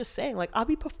song. But I'm just saying, like, I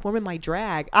be performing my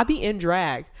drag. I be in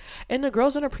drag, and the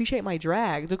girls don't appreciate my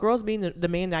drag. The girls being the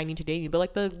man that I need to date me, but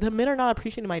like the men are not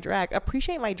appreciating my drag.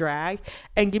 Appreciate my drag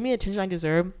and give me the attention I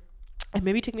deserve, and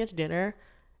maybe take me out to dinner.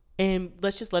 And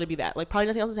let's just let it be that. Like, probably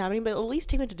nothing else is happening, but at least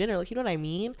take me to dinner. Like, you know what I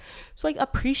mean? So, like,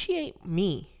 appreciate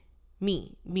me,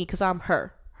 because I'm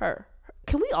her.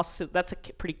 Can we also, that's a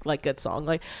pretty, like, good song.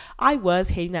 Like, I was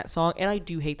hating that song, and I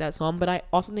do hate that song, but I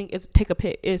also think it's take a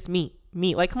pic. It's me.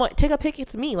 Like, come on, take a pic.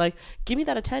 It's me. Like, give me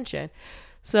that attention.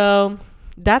 So,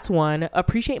 that's one.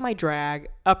 Appreciate my drag.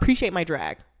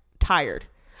 Tired.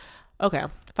 Okay.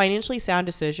 Financially sound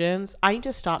decisions. I need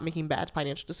to stop making bad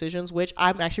financial decisions, which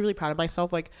I'm actually really proud of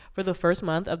myself. Like, for the first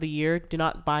month of the year, did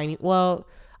not buy any. Well,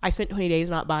 I spent 20 days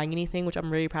not buying anything, which I'm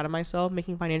really proud of myself.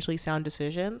 Making financially sound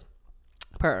decisions.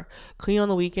 Clean on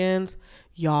the weekends.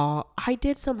 Y'all, I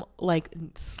did some like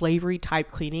slavery type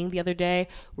cleaning the other day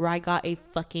where I got a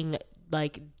fucking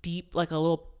like deep, like a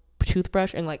little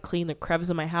toothbrush and like clean the crevices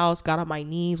in my house, got on my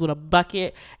knees with a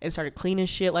bucket and started cleaning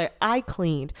shit. Like, I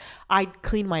cleaned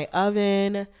my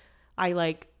oven. I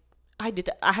did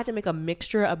that. I had to make a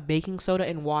mixture of baking soda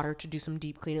and water to do some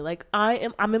deep cleaning. Like,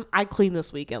 I cleaned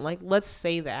this weekend. Like, let's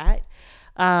say that.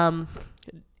 In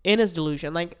his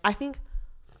delusion. Like, I think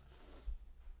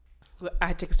I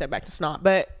had to take a step back to snot,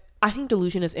 but I think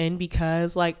delusion is in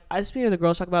because, like, I just hear the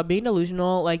girls talk about being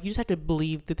delusional. Like, you just have to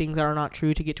believe the things that are not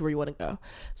true to get to where you want to go.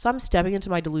 So I'm stepping into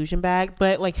my delusion bag,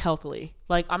 but like healthily.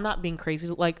 Like, I'm not being crazy.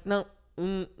 Like, no,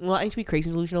 well, I need to be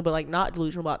crazy delusional, but like not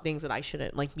delusional about things that I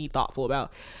shouldn't like be thoughtful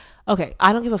about. Okay,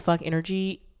 I don't give a fuck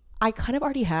energy. I kind of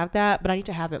already have that, but I need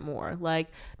to have it more. Like,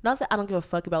 not that I don't give a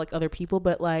fuck about like other people,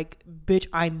 but like, bitch,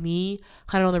 I'm me.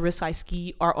 100 on the wrist I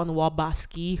ski, art on the wall by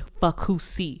ski. Fuck who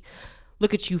see.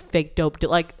 Look at you, fake dope.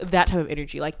 Like, that type of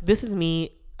energy. Like, this is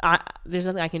me. There's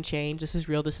nothing I can change. This is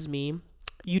real. This is me.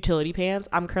 Utility pants.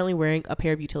 I'm currently wearing a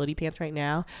pair of utility pants right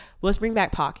now. Let's bring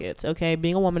back pockets, okay?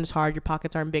 Being a woman is hard. Your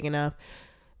pockets aren't big enough.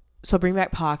 So bring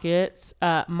back pockets.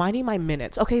 Minding my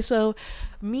minutes. Okay, so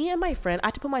me and my friend, I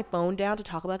had to put my phone down to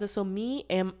talk about this. So me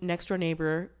and next door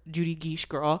neighbor, Judy Geesh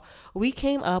girl, we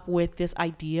came up with this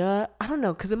idea. I don't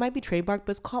know, because it might be trademarked, but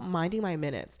it's called minding my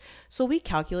minutes. So we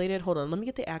calculated, hold on, let me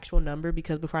get the actual number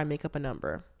because before I make up a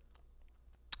number.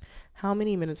 How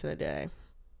many minutes in a day?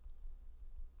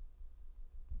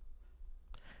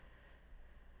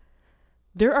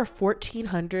 There are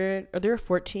 1,400, or there are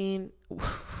 14...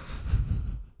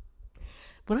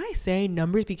 When I say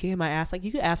numbers be kicking my ass, like,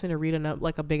 you could ask me to read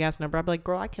a big ass number. I'd be like,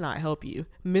 girl, I cannot help you.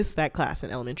 Missed that class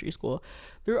in elementary school.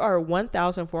 There are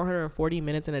 1,440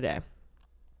 minutes in a day.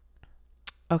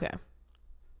 Okay.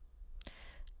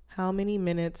 How many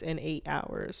minutes in 8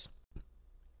 hours?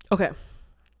 Okay.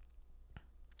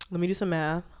 Let me do some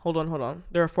math. Hold on.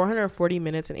 There are 440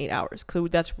 minutes in 8 hours. So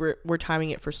that's where we're timing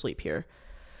it for sleep here.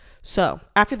 So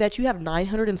after that, you have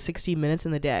 960 minutes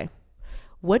in the day.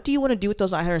 What do you want to do with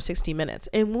those 960 minutes?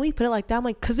 And when we put it like that, I'm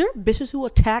like, because there are bitches who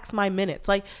will tax my minutes.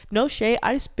 Like, no shade.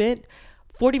 I just spent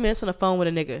 40 minutes on the phone with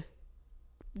a nigga.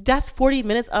 That's 40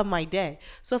 minutes of my day.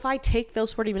 So if I take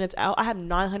those 40 minutes out, I have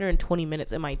 920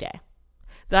 minutes in my day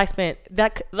that I spent.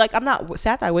 That, like, I'm not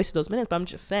sad that I wasted those minutes, but I'm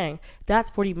just saying that's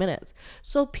 40 minutes.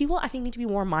 So people, I think, need to be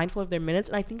more mindful of their minutes.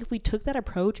 And I think if we took that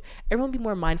approach, everyone would be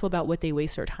more mindful about what they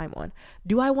waste their time on.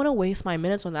 Do I want to waste my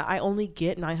minutes on that? I only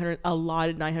get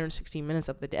 960 minutes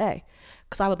of the day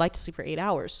because I would like to sleep for 8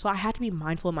 hours. So I had to be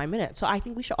mindful of my minutes. So I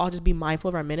think we should all just be mindful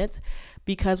of our minutes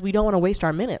because we don't want to waste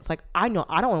our minutes. Like, I know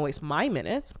I don't want to waste my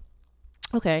minutes.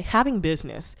 Okay, having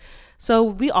business. So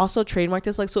we also trademarked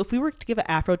this. Like, so if we were to give an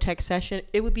Afro tech session,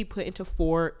 it would be put into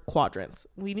 4 quadrants.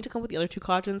 We need to come up with the other 2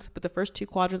 quadrants, but the first 2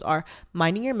 quadrants are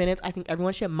minding your minutes. I think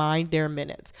everyone should mind their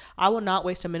minutes. I will not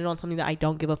waste a minute on something that I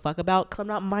don't give a fuck about because I'm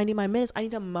not minding my minutes. I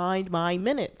need to mind my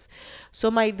minutes.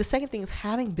 So the second thing is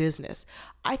having business.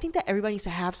 I think that everybody needs to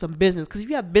have some business because if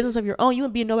you have business of your own, you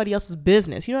wouldn't be in nobody else's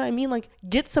business. You know what I mean? Like,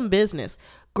 get some business.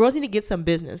 Girls need to get some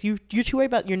business. You're too worried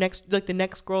about the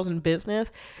next girls in business.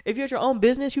 business. If you had your own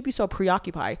business, you'd be so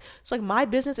preoccupied. So like my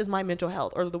business is my mental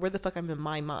health, or where the fuck I'm in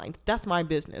my mind. That's my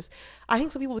business. I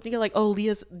think some people would think like, oh,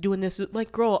 Leah's doing this.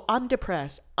 Like, girl, I'm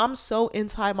depressed. I'm so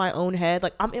inside my own head.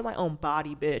 Like, I'm in my own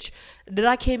body, bitch. Did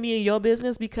I can't be in your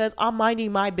business? Because I'm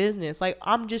minding my business. Like,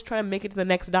 I'm just trying to make it to the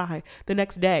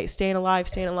next day, staying alive.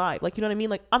 Like, you know what I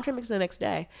mean? Like, I'm trying to make it to the next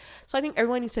day. So I think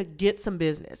everyone needs to get some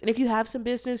business. And if you have some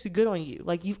business, good on you.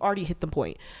 Like, you've already hit the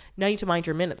point. Now you need to mind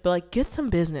your minutes. But like, get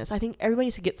some business. I think everybody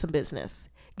needs to get some business.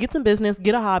 Get some business,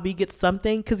 get a hobby, get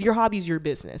something, because your hobby is your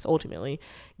business, ultimately.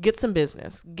 Get some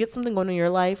business. Get something going on in your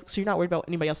life so you're not worried about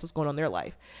anybody else that's going on in their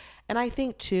life. And I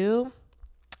think, too,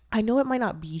 I know it might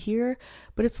not be here,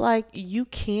 but it's like you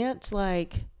can't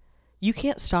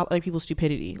stop other people's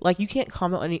stupidity. Like, you can't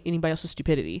comment on anybody else's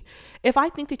stupidity. If I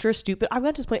think that you're stupid, I've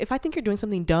got to this point, if I think you're doing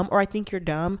something dumb or I think you're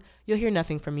dumb, you'll hear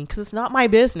nothing from me because it's not my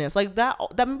business. Like, that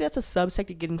maybe that's a subsect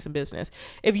of getting some business.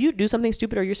 If you do something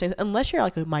stupid or you're saying, unless you're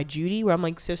like my Judy, where I'm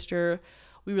like, sister,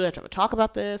 we really have to talk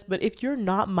about this. But if you're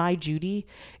not my Judy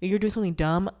and you're doing something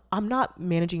dumb, I'm not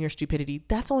managing your stupidity.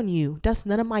 That's on you. That's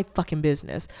none of my fucking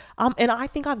business. And I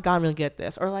think I've gotten really good at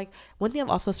this. Or like, one thing I've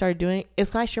also started doing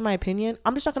is, can I share my opinion?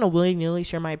 I'm just not going to willy-nilly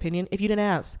share my opinion if you didn't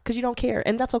ask, because you don't care.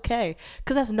 And that's okay,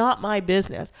 because that's not my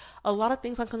business. A lot of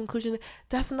things on conclusion,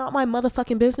 that's not my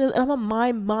motherfucking business. And I'm going to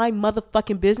mind my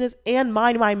motherfucking business and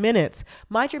mind my minutes.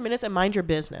 Mind your minutes and mind your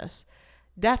business.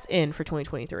 That's in for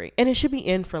 2023. And it should be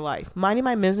in for life. Minding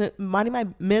my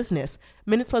business.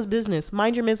 Minutes plus business.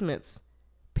 Mind your business.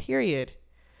 Period.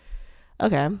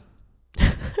 Okay.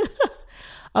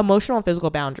 Emotional and physical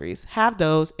boundaries. Have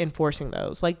those, enforcing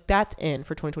those. Like, that's in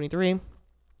for 2023.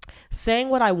 Saying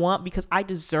what I want because I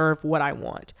deserve what I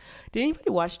want. Did anybody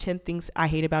watch 10 Things I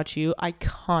Hate About You?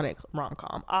 Iconic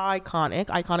rom-com.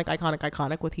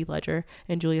 Iconic with Heath Ledger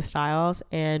and Julia Stiles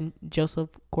and Joseph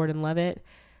Gordon-Levitt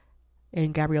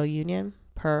and Gabrielle Union.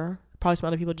 Probably some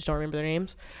other people just don't remember their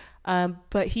names.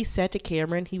 But he said to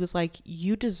Cameron, he was like,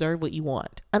 you deserve what you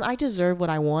want. And I deserve what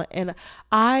I want. And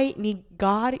I need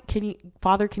God.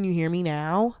 Father, can you hear me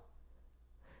now?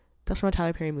 That's from a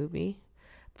Tyler Perry movie.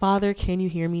 Father, can you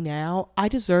hear me now? I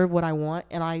deserve what I want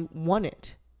and I want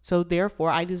it. So therefore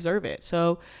I deserve it.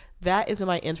 So that is in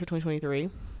my ends for 2023.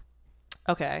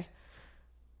 Okay.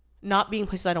 Not being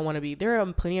places I don't want to be. There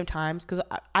are plenty of times, because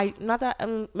I not that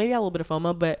maybe I have a little bit of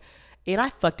FOMO, but and I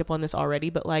fucked up on this already,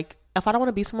 but like, if I don't want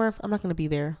to be somewhere, I'm not going to be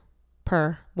there.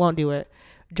 Won't do it.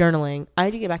 Journaling. I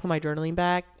need to get back in my journaling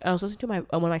bag. I was listening to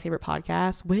one of my favorite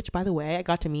podcasts, which, by the way, I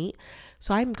got to meet.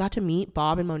 So I got to meet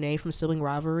Bob and Monet from Sibling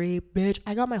Rivalry. Bitch,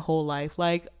 I got my whole life.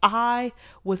 Like, I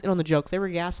was in on the jokes. They were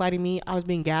gaslighting me. I was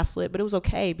being gaslit, but it was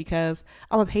okay because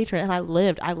I'm a patron and I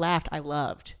lived, I laughed, I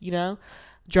loved, you know?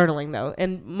 Journaling though.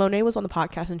 And Monet was on the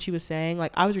podcast and she was saying,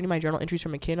 like, I was reading my journal entries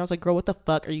from a kid and I was like, girl, what the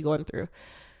fuck are you going through?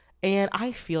 And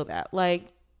I feel that.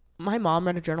 Like, my mom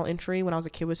read a journal entry when I was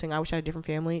a kid, was saying I wish I had a different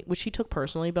family, which she took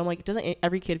personally, but I'm like, doesn't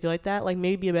every kid feel like that? Like,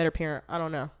 maybe be a better parent. I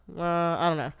don't know.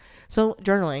 So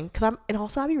journaling, and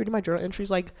also I'll be reading my journal entries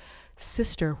like,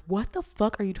 sister, what the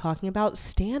fuck are you talking about?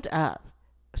 Stand up.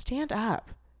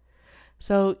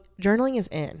 So journaling is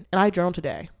in, and I journaled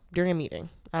today during a meeting.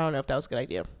 I don't know if that was a good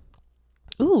idea.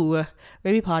 Ooh,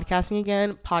 maybe podcasting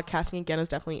again. Podcasting again is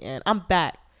definitely in. I'm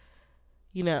back.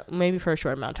 You know, maybe for a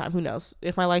short amount of time. Who knows?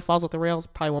 If my life falls off the rails,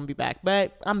 probably won't be back.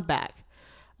 But I'm back.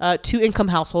 2-income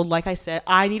household. Like I said,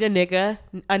 I need a nigga.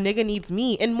 A nigga needs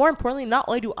me. And more importantly, not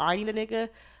only do I need a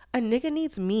nigga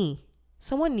needs me.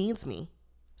 Someone needs me.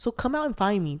 So come out and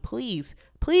find me. Please.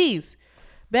 Please.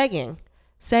 Begging.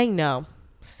 Saying no.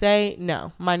 Say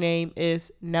no. My name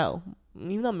is no.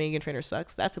 Even though Meghan Trainor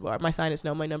sucks, that's a bar. My sign is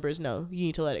no. My number is no. You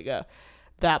need to let it go.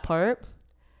 That part.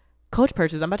 Coach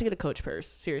purses. I'm about to get a Coach purse.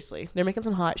 Seriously. They're making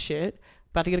some hot shit.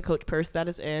 About to get a Coach purse. That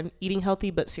is in. Eating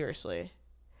healthy, but seriously.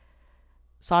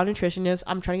 Solid nutritionist.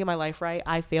 I'm trying to get my life right.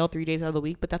 I failed 3 days out of the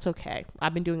week, but that's okay.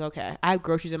 I've been doing okay. I have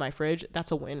groceries in my fridge.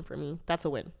 That's a win for me. That's a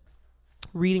win.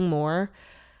 Reading more.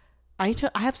 I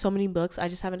have so many books. I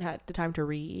just haven't had the time to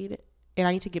read. And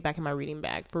I need to get back in my reading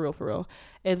bag, for real.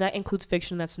 And that includes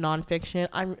fiction, that's nonfiction.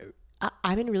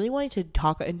 I've been really wanting to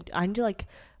talk, and I need to like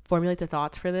formulate the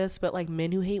thoughts for this, but like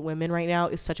Men Who Hate Women right now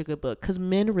is such a good book, because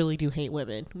men really do hate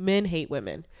women. Men hate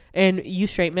women. And you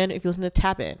straight men, if you listen to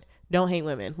Tap In, don't hate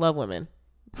women, love women.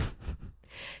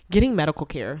 Getting medical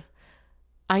care.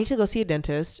 I need to go see a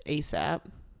dentist ASAP.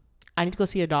 I need to go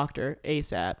see a doctor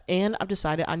ASAP. And I've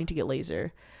decided I need to get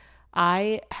laser.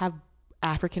 I have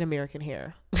African American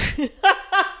hair. I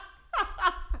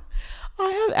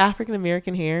have African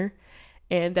American hair,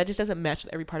 and that just doesn't match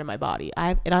with every part of my body.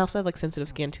 I also have like sensitive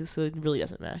skin too, so it really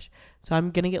doesn't match. So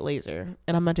I'm gonna get laser,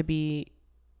 and I'm about to be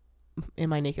in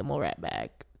my Naked Mole Rat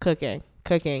bag, cooking.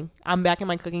 Cooking. I'm back in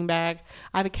my cooking bag.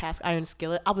 I have a cast iron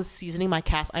skillet. I was seasoning my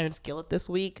cast iron skillet this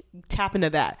week. Tap into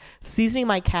that. Seasoning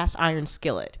my cast iron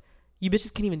skillet. You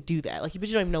bitches can't even do that. Like, you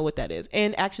bitches don't even know what that is.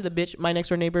 And actually, the bitch, my next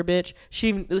door neighbor bitch,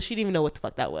 she didn't even know what the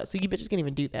fuck that was. So you bitches can't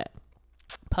even do that.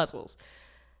 Puzzles.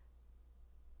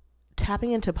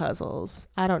 Tapping into puzzles.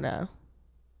 I don't know.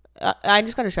 I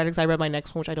just got distracted because I read my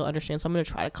next one, which I don't understand. So I'm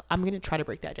gonna try to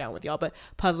break that down with y'all. But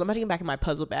puzzles, I'm about to get back in my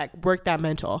puzzle bag. Work that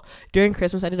mental. During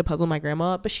Christmas, I did a puzzle with my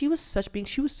grandma, but she was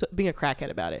being a crackhead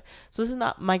about it. So this is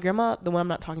not my grandma. The one I'm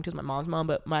not talking to is my mom's mom,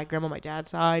 but my grandma, my dad's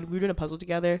side. We were doing a puzzle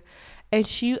together, and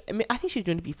I think she's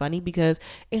doing it to be funny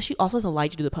and she also has a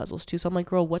light to do the puzzles too. So I'm like,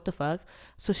 girl, what the fuck?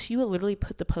 So she would literally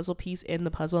put the puzzle piece in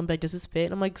the puzzle and be like, does this fit?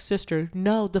 And I'm like, sister,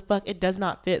 no, the fuck, it does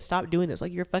not fit. Stop doing this.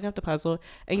 Like, you're fucking up the puzzle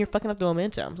and you're fucking up the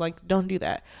momentum. Like, don't do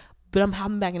that. But I'm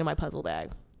hopping back into my puzzle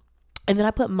bag. And then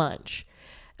I put munch.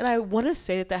 And I want to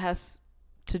say that has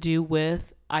to do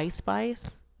with Ice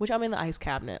Spice, which I'm in the ice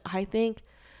cabinet. I think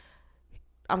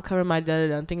I'm covering my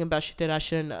I'm thinking about shit that I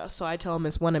shouldn't know. So I tell him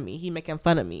it's one of me. He making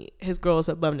fun of me. His girl is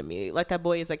a bum to me. Like, that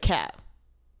boy is a cat.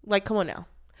 Like, come on now.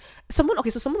 Someone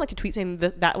like to tweet saying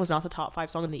that was not the top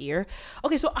 5 song in the year.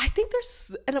 Okay, so I think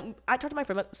I talked to my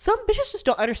friend about some bitches just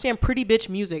don't understand pretty bitch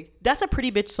music. That's a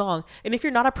pretty bitch song. And if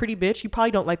you're not a pretty bitch, you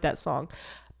probably don't like that song.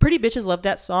 Pretty bitches love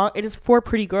that song. It is for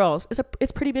pretty girls.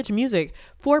 It's pretty bitch music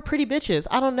for pretty bitches.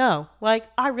 I don't know. Like,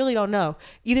 I really don't know.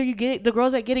 Either you get it, the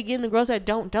girls that get it, get it, and the girls that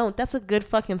don't. That's a good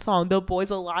fucking song. The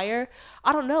Boy's a Liar.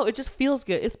 I don't know. It just feels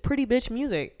good. It's pretty bitch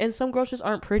music. And some girls just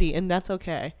aren't pretty, and that's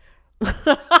okay.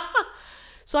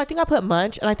 So I think I put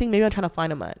munch, and I think maybe I'm trying to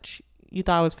find a munch. You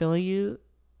thought I was feeling you?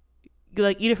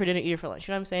 Like, eat it for dinner, eat it for lunch.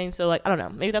 You know what I'm saying? So, like, I don't know.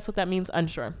 Maybe that's what that means.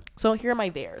 Unsure. So here are my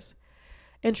theirs.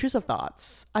 Intrusive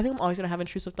thoughts. I think I'm always going to have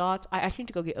intrusive thoughts. I actually need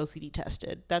to go get OCD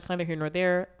tested. That's neither here nor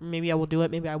there. Maybe I will do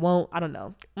it. Maybe I won't. I don't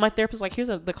know. My therapist was like, here's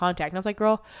the contact. And I was like,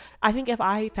 girl, I think if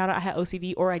I found out I had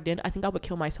OCD or I didn't, I think I would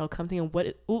kill myself. Come thinking,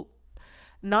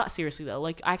 not seriously, though.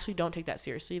 Like, I actually don't take that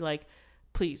seriously. Like,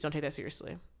 please don't take that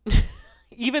seriously.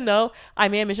 Even though I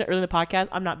may have mentioned earlier in the podcast,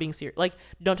 I'm not being serious. Like,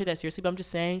 don't take that seriously. But I'm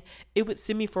just saying it would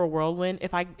send me for a whirlwind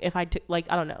if I like,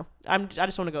 I don't know. I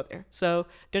just want to go there. So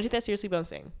don't take that seriously. But I'm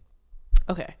saying,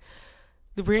 okay,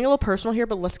 we're getting a little personal here,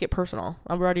 but let's get personal.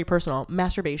 I'm already personal.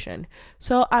 Masturbation.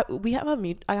 So I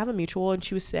have a mutual, and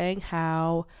she was saying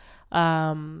how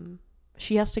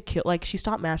she has to kill. Like, she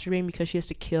stopped masturbating because she has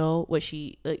to kill what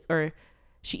she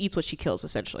she eats what she kills,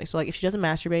 essentially. So, like, if she doesn't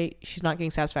masturbate, she's not getting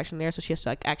satisfaction there. So she has to,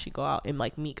 like, actually go out and,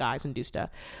 like, meet guys and do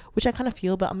stuff, which I kind of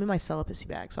feel, but I'm in my celibacy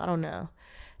bag, so I don't know.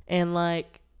 And,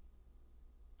 like,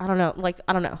 I don't know. Like,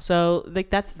 I don't know. So, like,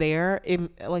 that's there.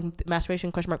 In, like,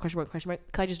 masturbation, question mark.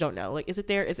 I just don't know. Like, is it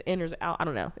there? Is it in or is it out? I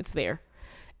don't know. It's there.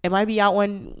 It might be out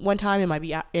one time. It might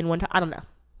be out in one time. I don't know.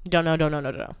 Don't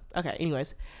know. Okay,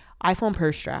 anyways. iPhone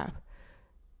purse strap.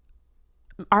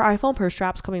 Are iPhone purse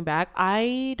straps coming back?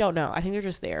 I don't know. I think they're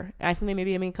just there. I think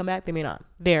they may come back. They may not.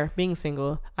 They're being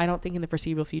single. I don't think in the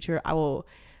foreseeable future I will.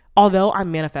 Although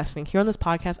I'm manifesting here on this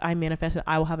podcast, I manifested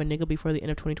I will have a nigga before the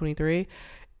end of 2023.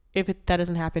 If that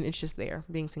doesn't happen, it's just there.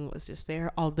 Being single is just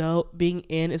there. Although being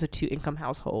in is a 2-income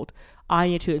household. I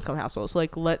need a 2-income household. So,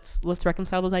 like, let's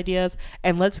reconcile those ideas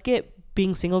and let's get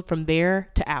being single from there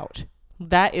to out.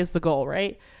 That is the goal,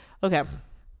 right? Okay.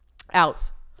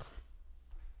 Outs.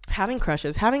 Having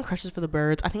crushes for the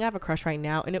birds. I think I have a crush right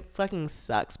now, and it fucking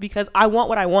sucks because I want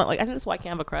what I want. Like, I think that's why I can't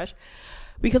have a crush,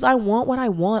 because I want what I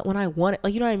want when I want it.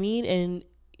 Like, you know what I mean? And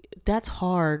that's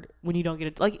hard when you don't get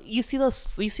it. Like, you see the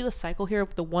cycle here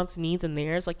of the wants, needs, and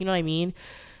theirs. Like, you know what I mean?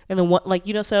 And then what? Like,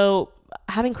 you know. So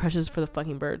having crushes for the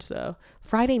fucking birds. Though.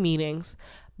 Friday meetings.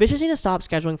 Bitches need to stop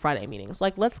scheduling Friday meetings.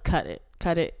 Like, let's cut it.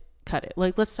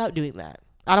 Like, let's stop doing that.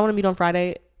 I don't want to meet on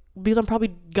Friday, because I'm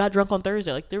probably got drunk on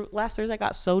Thursday. Like, last Thursday I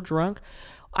got so drunk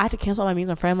I had to cancel all my meetings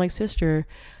on Friday. I'm like, sister,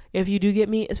 if you do get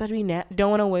me, it's about to be don't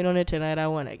want to wait on it tonight. I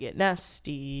want to get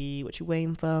nasty. What you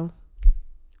waiting for?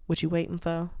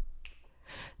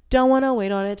 Don't want to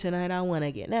wait on it tonight. I want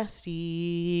to get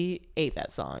nasty. Ate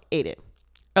that song. Ate it.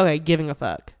 Okay, giving a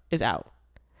fuck is out,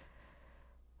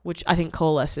 which I think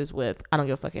coalesces with I don't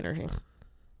give a fuck energy.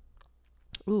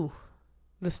 Ooh.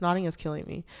 The snotting is killing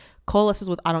me. Coalesces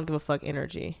with I don't give a fuck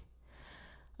energy.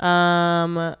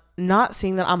 Not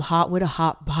seeing that I'm hot with a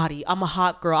hot body. I'm a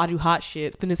hot girl. I do hot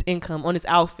shit. Spend this income on this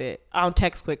outfit. I don't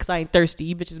text quick because I ain't thirsty.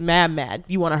 You bitches mad.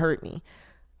 You want to hurt me.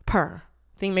 I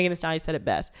think Megan Thee Stallion said it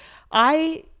best.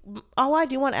 I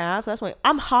do want to ask. So that's why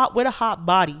I'm hot with a hot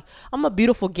body. I'm a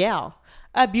beautiful gal.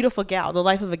 The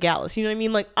life of a gallus. You know what I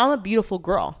mean? Like, I'm a beautiful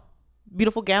girl.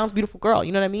 Beautiful gowns, beautiful girl.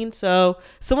 You know what I mean? So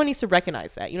someone needs to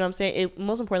recognize that. You know what I'm saying?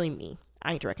 Most importantly, me.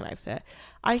 I need to recognize that.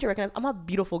 I need to recognize I'm a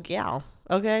beautiful gal.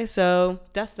 Okay, so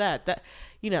that's that,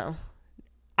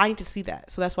 I need to see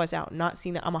that. So that's why it's out. Not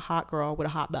seeing that I'm a hot girl with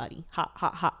a hot body.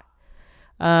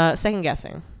 Hot. Second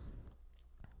guessing.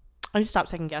 I need to stop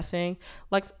second guessing.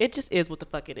 Like, it just is what the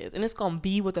fuck it is. And it's going to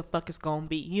be what the fuck it's going to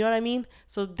be. You know what I mean?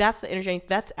 So that's the energy.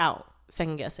 That's out.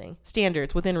 Second guessing.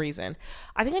 Standards within reason.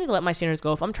 I think I need to let my standards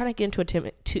go. If I'm trying to get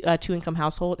into a two-income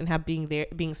household and have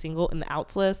being single in the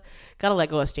outs list, gotta let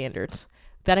go of standards.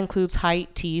 That includes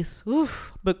height, teeth.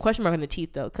 Oof. But question mark on the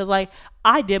teeth, though. Because, like,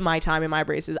 I did my time in my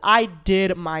braces. I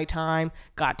did my time.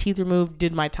 Got teeth removed.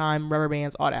 Did my time. Rubber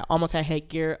bands. All that. Almost had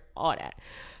headgear. All that.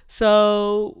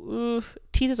 So,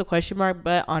 teeth is a question mark.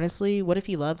 But, honestly, what if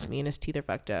he loves me and his teeth are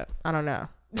fucked up? I don't know.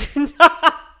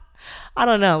 I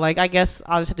don't know. Like, I guess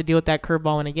I'll just have to deal with that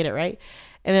curveball when I get it, right?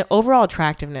 And then overall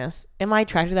attractiveness. Am I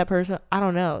attracted to that person? I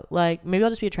don't know. Like, maybe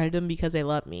I'll just be attracted to them because they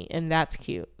love me. And that's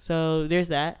cute. So, there's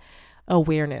that.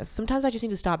 Awareness. Sometimes I just need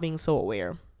to stop being so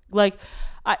aware. Like,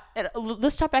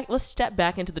 let's step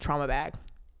back into the trauma bag.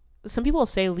 Some people will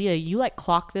say, Leah, you like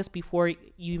clocked this before you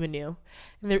even knew,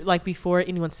 and they're like before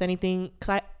anyone said anything.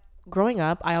 Because growing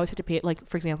up, I always had to pay it. Like,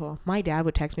 for example, my dad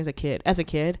would text me as a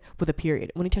kid with a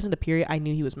period. When he texted the period, I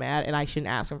knew he was mad and I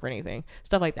shouldn't ask him for anything,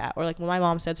 stuff like that. Or like when my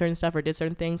mom said certain stuff or did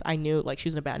certain things, I knew like she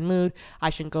was in a bad mood.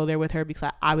 I shouldn't go there with her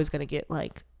because I was gonna get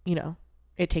like,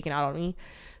 it taken out on me.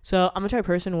 So I'm the type of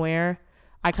person where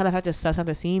I kind of have to suss out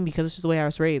the scene because it's just the way I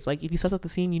was raised. Like, if you suss out the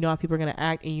scene, you know how people are going to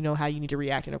act and you know how you need to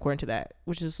react in according to that,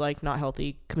 which is like not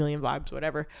healthy, chameleon vibes,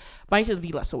 whatever. But I need to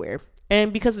be less aware.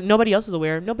 And because nobody else is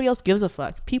aware, nobody else gives a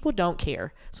fuck. People don't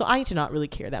care. So I need to not really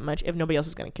care that much if nobody else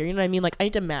is going to care. You know what I mean? Like, I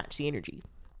need to match the energy.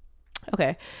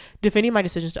 Okay. Defending my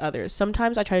decisions to others.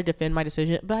 Sometimes I try to defend my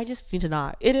decision, but I just need to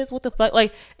not. It is what the fuck.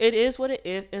 Like, it is what it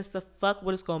is. It's the fuck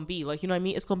what it's going to be. Like, you know what I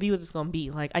mean? It's going to be what it's going to be.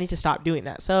 Like, I need to stop doing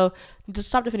that. So, just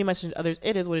stop defending my decisions to others.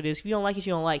 It is what it is. If you don't like it,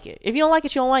 you don't like it. If you don't like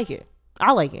it, you don't like it.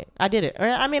 I like it. I did it.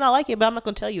 I mean, I like it, but I'm not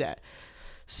going to tell you that.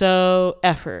 So,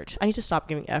 effort. I need to stop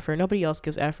giving effort. Nobody else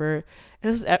gives effort.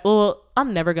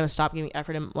 I'm never going to stop giving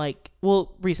effort. And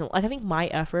recently, like, I think my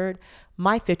effort,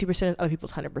 my 50% is other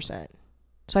people's 100%.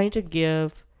 So I need to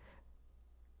give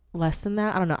less than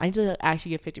that. I don't know. I need to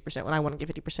actually give 50% when I want to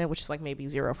give 50%, which is like maybe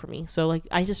 0 for me. So like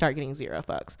I need to start getting 0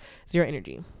 fucks, 0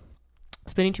 energy.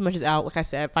 Spending too much is out. Like I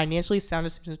said, financially sound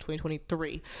decisions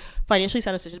 2023. Financially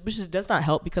sound decisions, which does not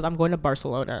help because I'm going to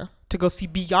Barcelona to go see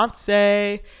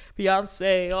Beyonce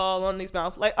all on these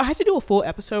mouths. Like I have to do a full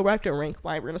episode where I have to rank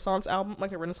my Renaissance album, like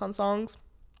the Renaissance songs,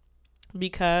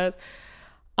 because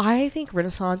I think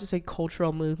Renaissance is a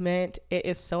cultural movement. It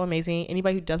is so amazing.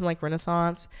 Anybody who doesn't like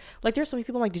Renaissance, like there's so many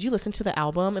people I'm like, did you listen to the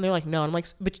album? And they're like, no. And I'm like,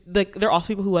 but like there are also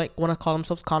people who like want to call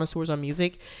themselves connoisseurs on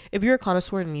music. If you're a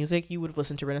connoisseur in music, you would have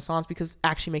listened to Renaissance because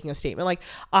actually making a statement. Like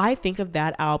I think of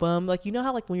that album, like you know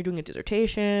how like when you're doing a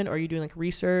dissertation or you're doing like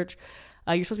research,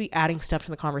 you're supposed to be adding stuff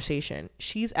to the conversation.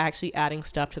 She's actually adding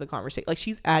stuff to the conversation. Like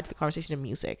she's added to the conversation in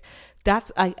music.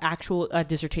 That's an actual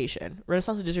dissertation.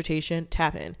 Renaissance dissertation.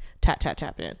 Tap in.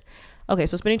 Tap in. Okay,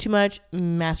 so spending too much,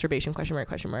 masturbation,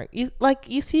 question mark.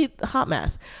 You see hot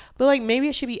mess. But like maybe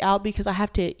it should be out because I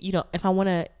have to, if I want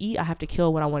to eat, I have to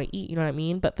kill what I want to eat. You know what I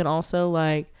mean? But then also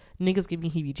like niggas give me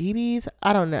heebie-jeebies.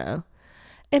 I don't know.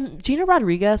 And Gina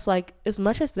Rodriguez, like, as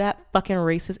much as that fucking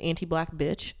racist anti-black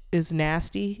bitch is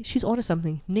nasty, she's onto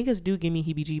something. Niggas do give me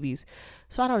heebie-jeebies.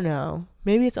 So I don't know.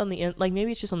 Maybe it's on the end, like,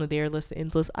 maybe it's just on the their list, the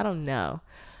ends list. I don't know.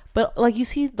 But, like, you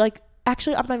see, like,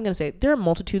 actually, I'm not even going to say it. There are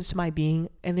multitudes to my being,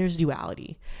 and there's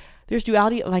duality. There's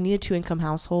duality of I need a 2-income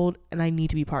household, and I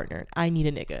need to be partnered. I need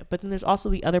a nigga. But then there's also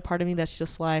the other part of me that's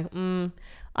just like,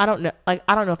 I don't know. Like,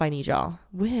 I don't know if I need y'all.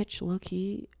 Which,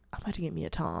 low-key, I'm about to get me a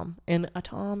Tom. And a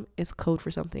Tom is code for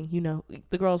something. You know,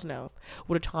 the girls know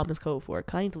what a Tom is code for.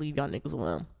 Cause I need to leave y'all niggas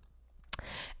alone.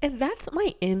 And that's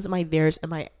my ins, my theirs, and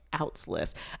my outs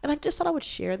list. And I just thought I would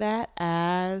share that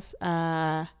as,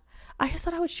 with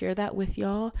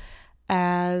y'all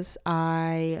as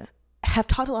I have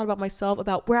talked a lot about myself,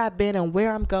 about where I've been and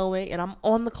where I'm going, and I'm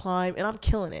on the climb and I'm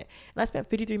killing it. And I spent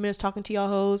 53 minutes talking to y'all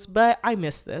hoes, but I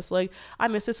missed this. So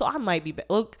I might be,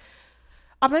 look,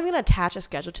 I'm not even going to attach a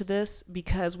schedule to this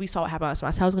because we saw what happened last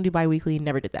month. I was going to do bi-weekly,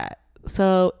 never did that.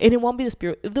 So, and it won't be the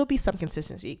spirit. There'll be some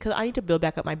consistency because I need to build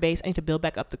back up my base. I need to build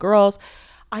back up the girls.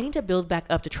 I need to build back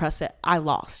up the trust that I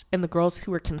lost and the girls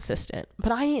who were consistent.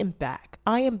 But I am back.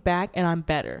 And I'm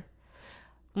better.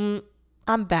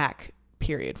 I'm back,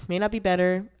 period. May not be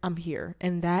better. I'm here.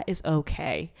 And that is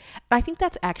okay. And I think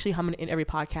that's actually how I'm going to end every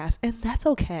podcast. And that's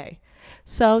okay.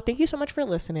 So thank you so much for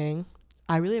listening.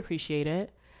 I really appreciate it.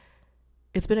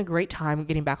 It's been a great time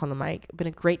getting back on the mic. Been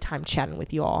a great time chatting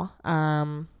with you all.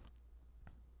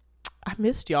 I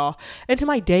missed y'all. And to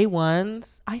my day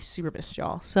ones, I super missed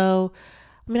y'all. So,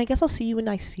 I mean, I guess I'll see you when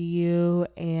I see you.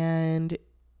 And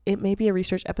it may be a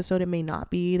research episode. It may not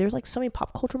be. There's like so many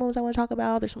pop culture moments I want to talk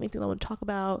about. There's so many things I want to talk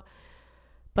about.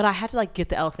 But I had to like get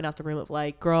the elephant out the room of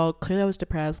like, girl, clearly I was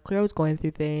depressed. Clearly I was going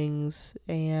through things.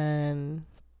 And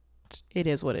it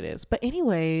is what it is. But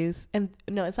anyways, and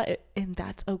no, it's not. And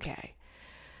that's okay.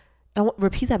 And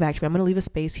repeat that back to me. I'm going to leave a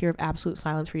space here of absolute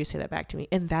silence for you to say that back to me.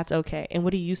 And that's okay. And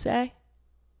what do you say?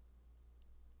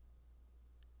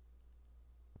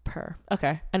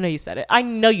 Okay. I know you said it. I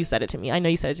know you said it to me.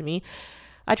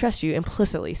 I trust you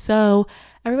implicitly. So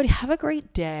everybody have a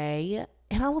great day,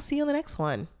 and I will see you in the next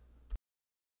one.